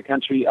anywhere in the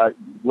country,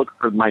 look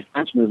for my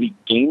French movie,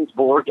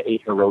 Gainsbourg, A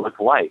Heroic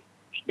Life.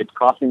 It's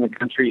crossing the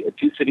country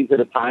 2 cities at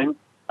a time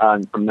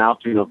from now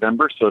through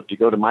November. So if you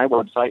go to my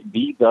website,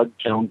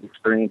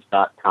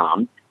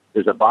 thedougjonesexperience.com,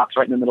 there's a box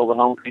right in the middle of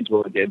the homepage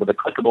with a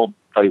clickable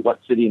tell you what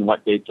city and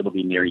what dates it'll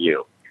be near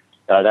you.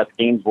 That's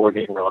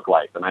Gainsbourg, A Heroic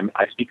Life. And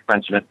I speak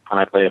French in it, and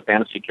I play a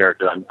fantasy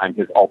character. I'm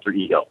his alter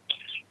ego.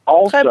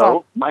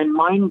 Also, my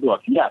mime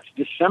book, yes,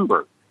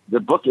 December. The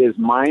book is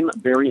Mime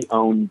Very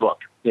Own Book.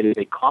 It is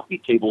a coffee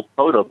table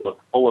photo book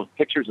full of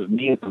pictures of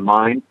me as a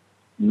mime,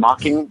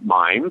 mocking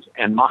mimes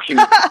and mocking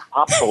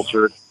pop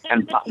culture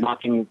and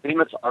mocking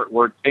famous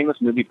artwork,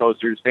 famous movie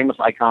posters, famous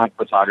iconic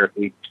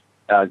photography,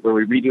 where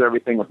we redo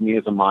everything with me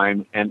as a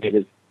mime, and it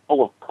is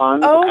full of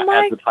puns. Oh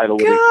my as the title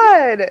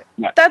God!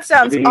 Yeah. That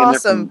sounds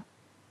awesome.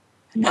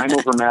 Mime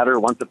over matter.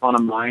 Once upon a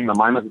mime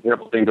is a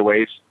terrible thing to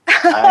waste.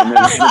 And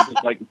then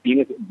it's like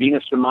Venus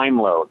de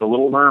Mimelo, The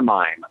Little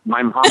Mermaid,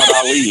 Muhammad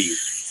Ali.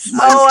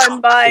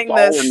 I'm buying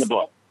this. All in the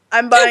book.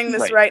 I'm buying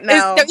this right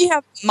now. Don't you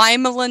have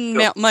Marilyn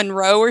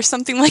Monroe or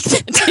something like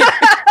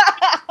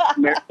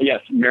that? Yes,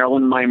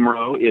 Marilyn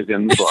Monroe is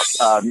in the book.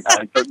 So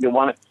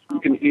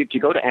if you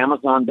go to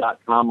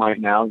Amazon.com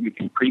right now, you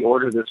can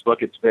pre-order this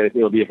book.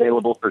 It'll be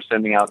available for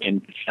sending out in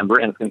December,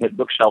 and it's going to hit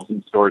bookshelves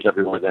in stores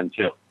everywhere then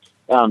too.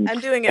 I'm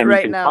doing it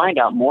right now. You can find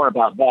out more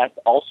about that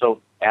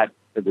also at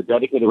the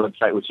dedicated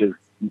website, which is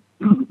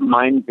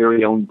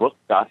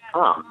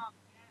mineveryownbook.com.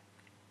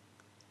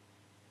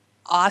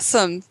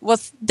 Awesome. Well,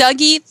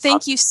 Dougie,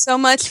 thank you so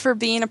much for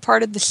being a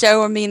part of the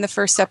show and being the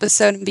first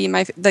episode and being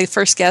the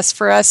first guest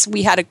for us.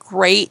 We had a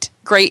great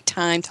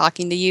time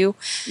talking to you.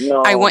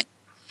 No. I want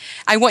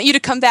you to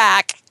come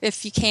back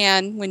if you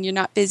can when you're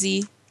not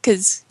busy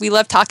because we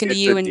love talking to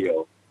you and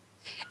you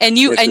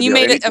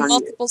made it a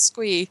multiple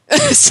squee.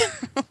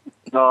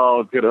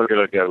 Oh, good.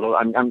 Well,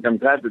 I'm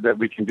glad that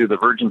we can do the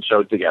Virgin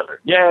show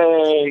together.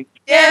 Yay!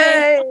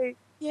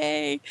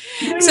 Yay!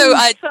 So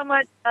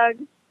much, Doug.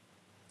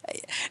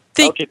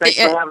 Okay,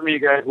 thanks for having me, you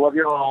guys. Love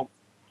you all.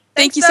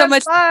 Thank you so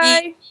much.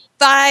 Bye.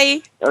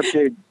 Bye.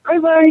 Okay.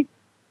 Bye.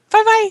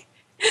 Bye.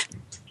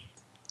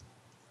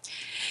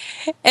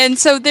 And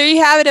so there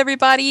you have it,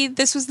 everybody.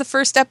 This was the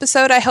first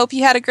episode. I hope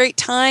you had a great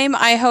time.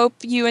 I hope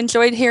you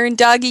enjoyed hearing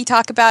Dougie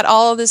talk about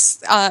all of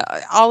this,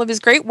 all of his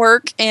great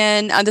work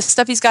and the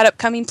stuff he's got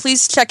upcoming.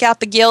 Please check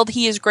out The Guild.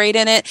 He is great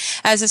in it,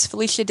 as is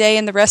Felicia Day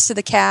and the rest of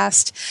the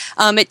cast.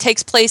 It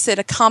takes place at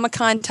a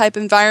Comic-Con type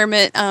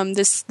environment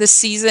this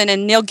season,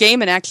 and Neil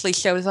Gaiman actually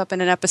shows up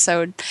in an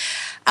episode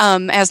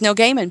as Neil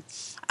Gaiman.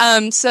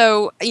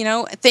 So,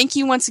 thank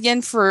you once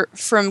again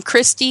from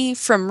Christy,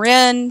 from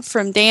Ren,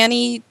 from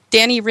Danny,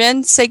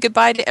 Ren, say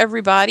goodbye to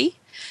everybody.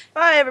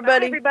 Bye,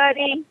 everybody. Bye,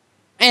 everybody.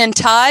 And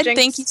Todd,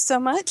 Thank you so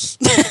much.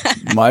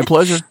 My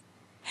pleasure.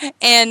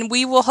 And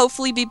we will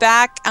hopefully be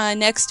back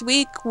next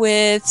week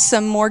with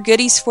some more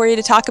goodies for you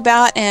to talk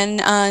about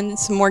and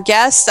some more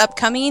guests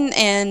upcoming.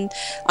 And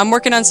I'm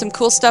working on some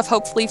cool stuff,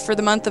 hopefully for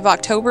the month of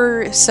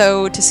October,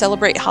 so to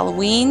celebrate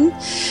Halloween.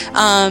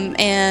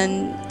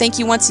 And thank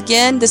you once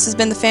again. This has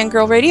been the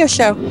Fangirl Radio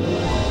Show.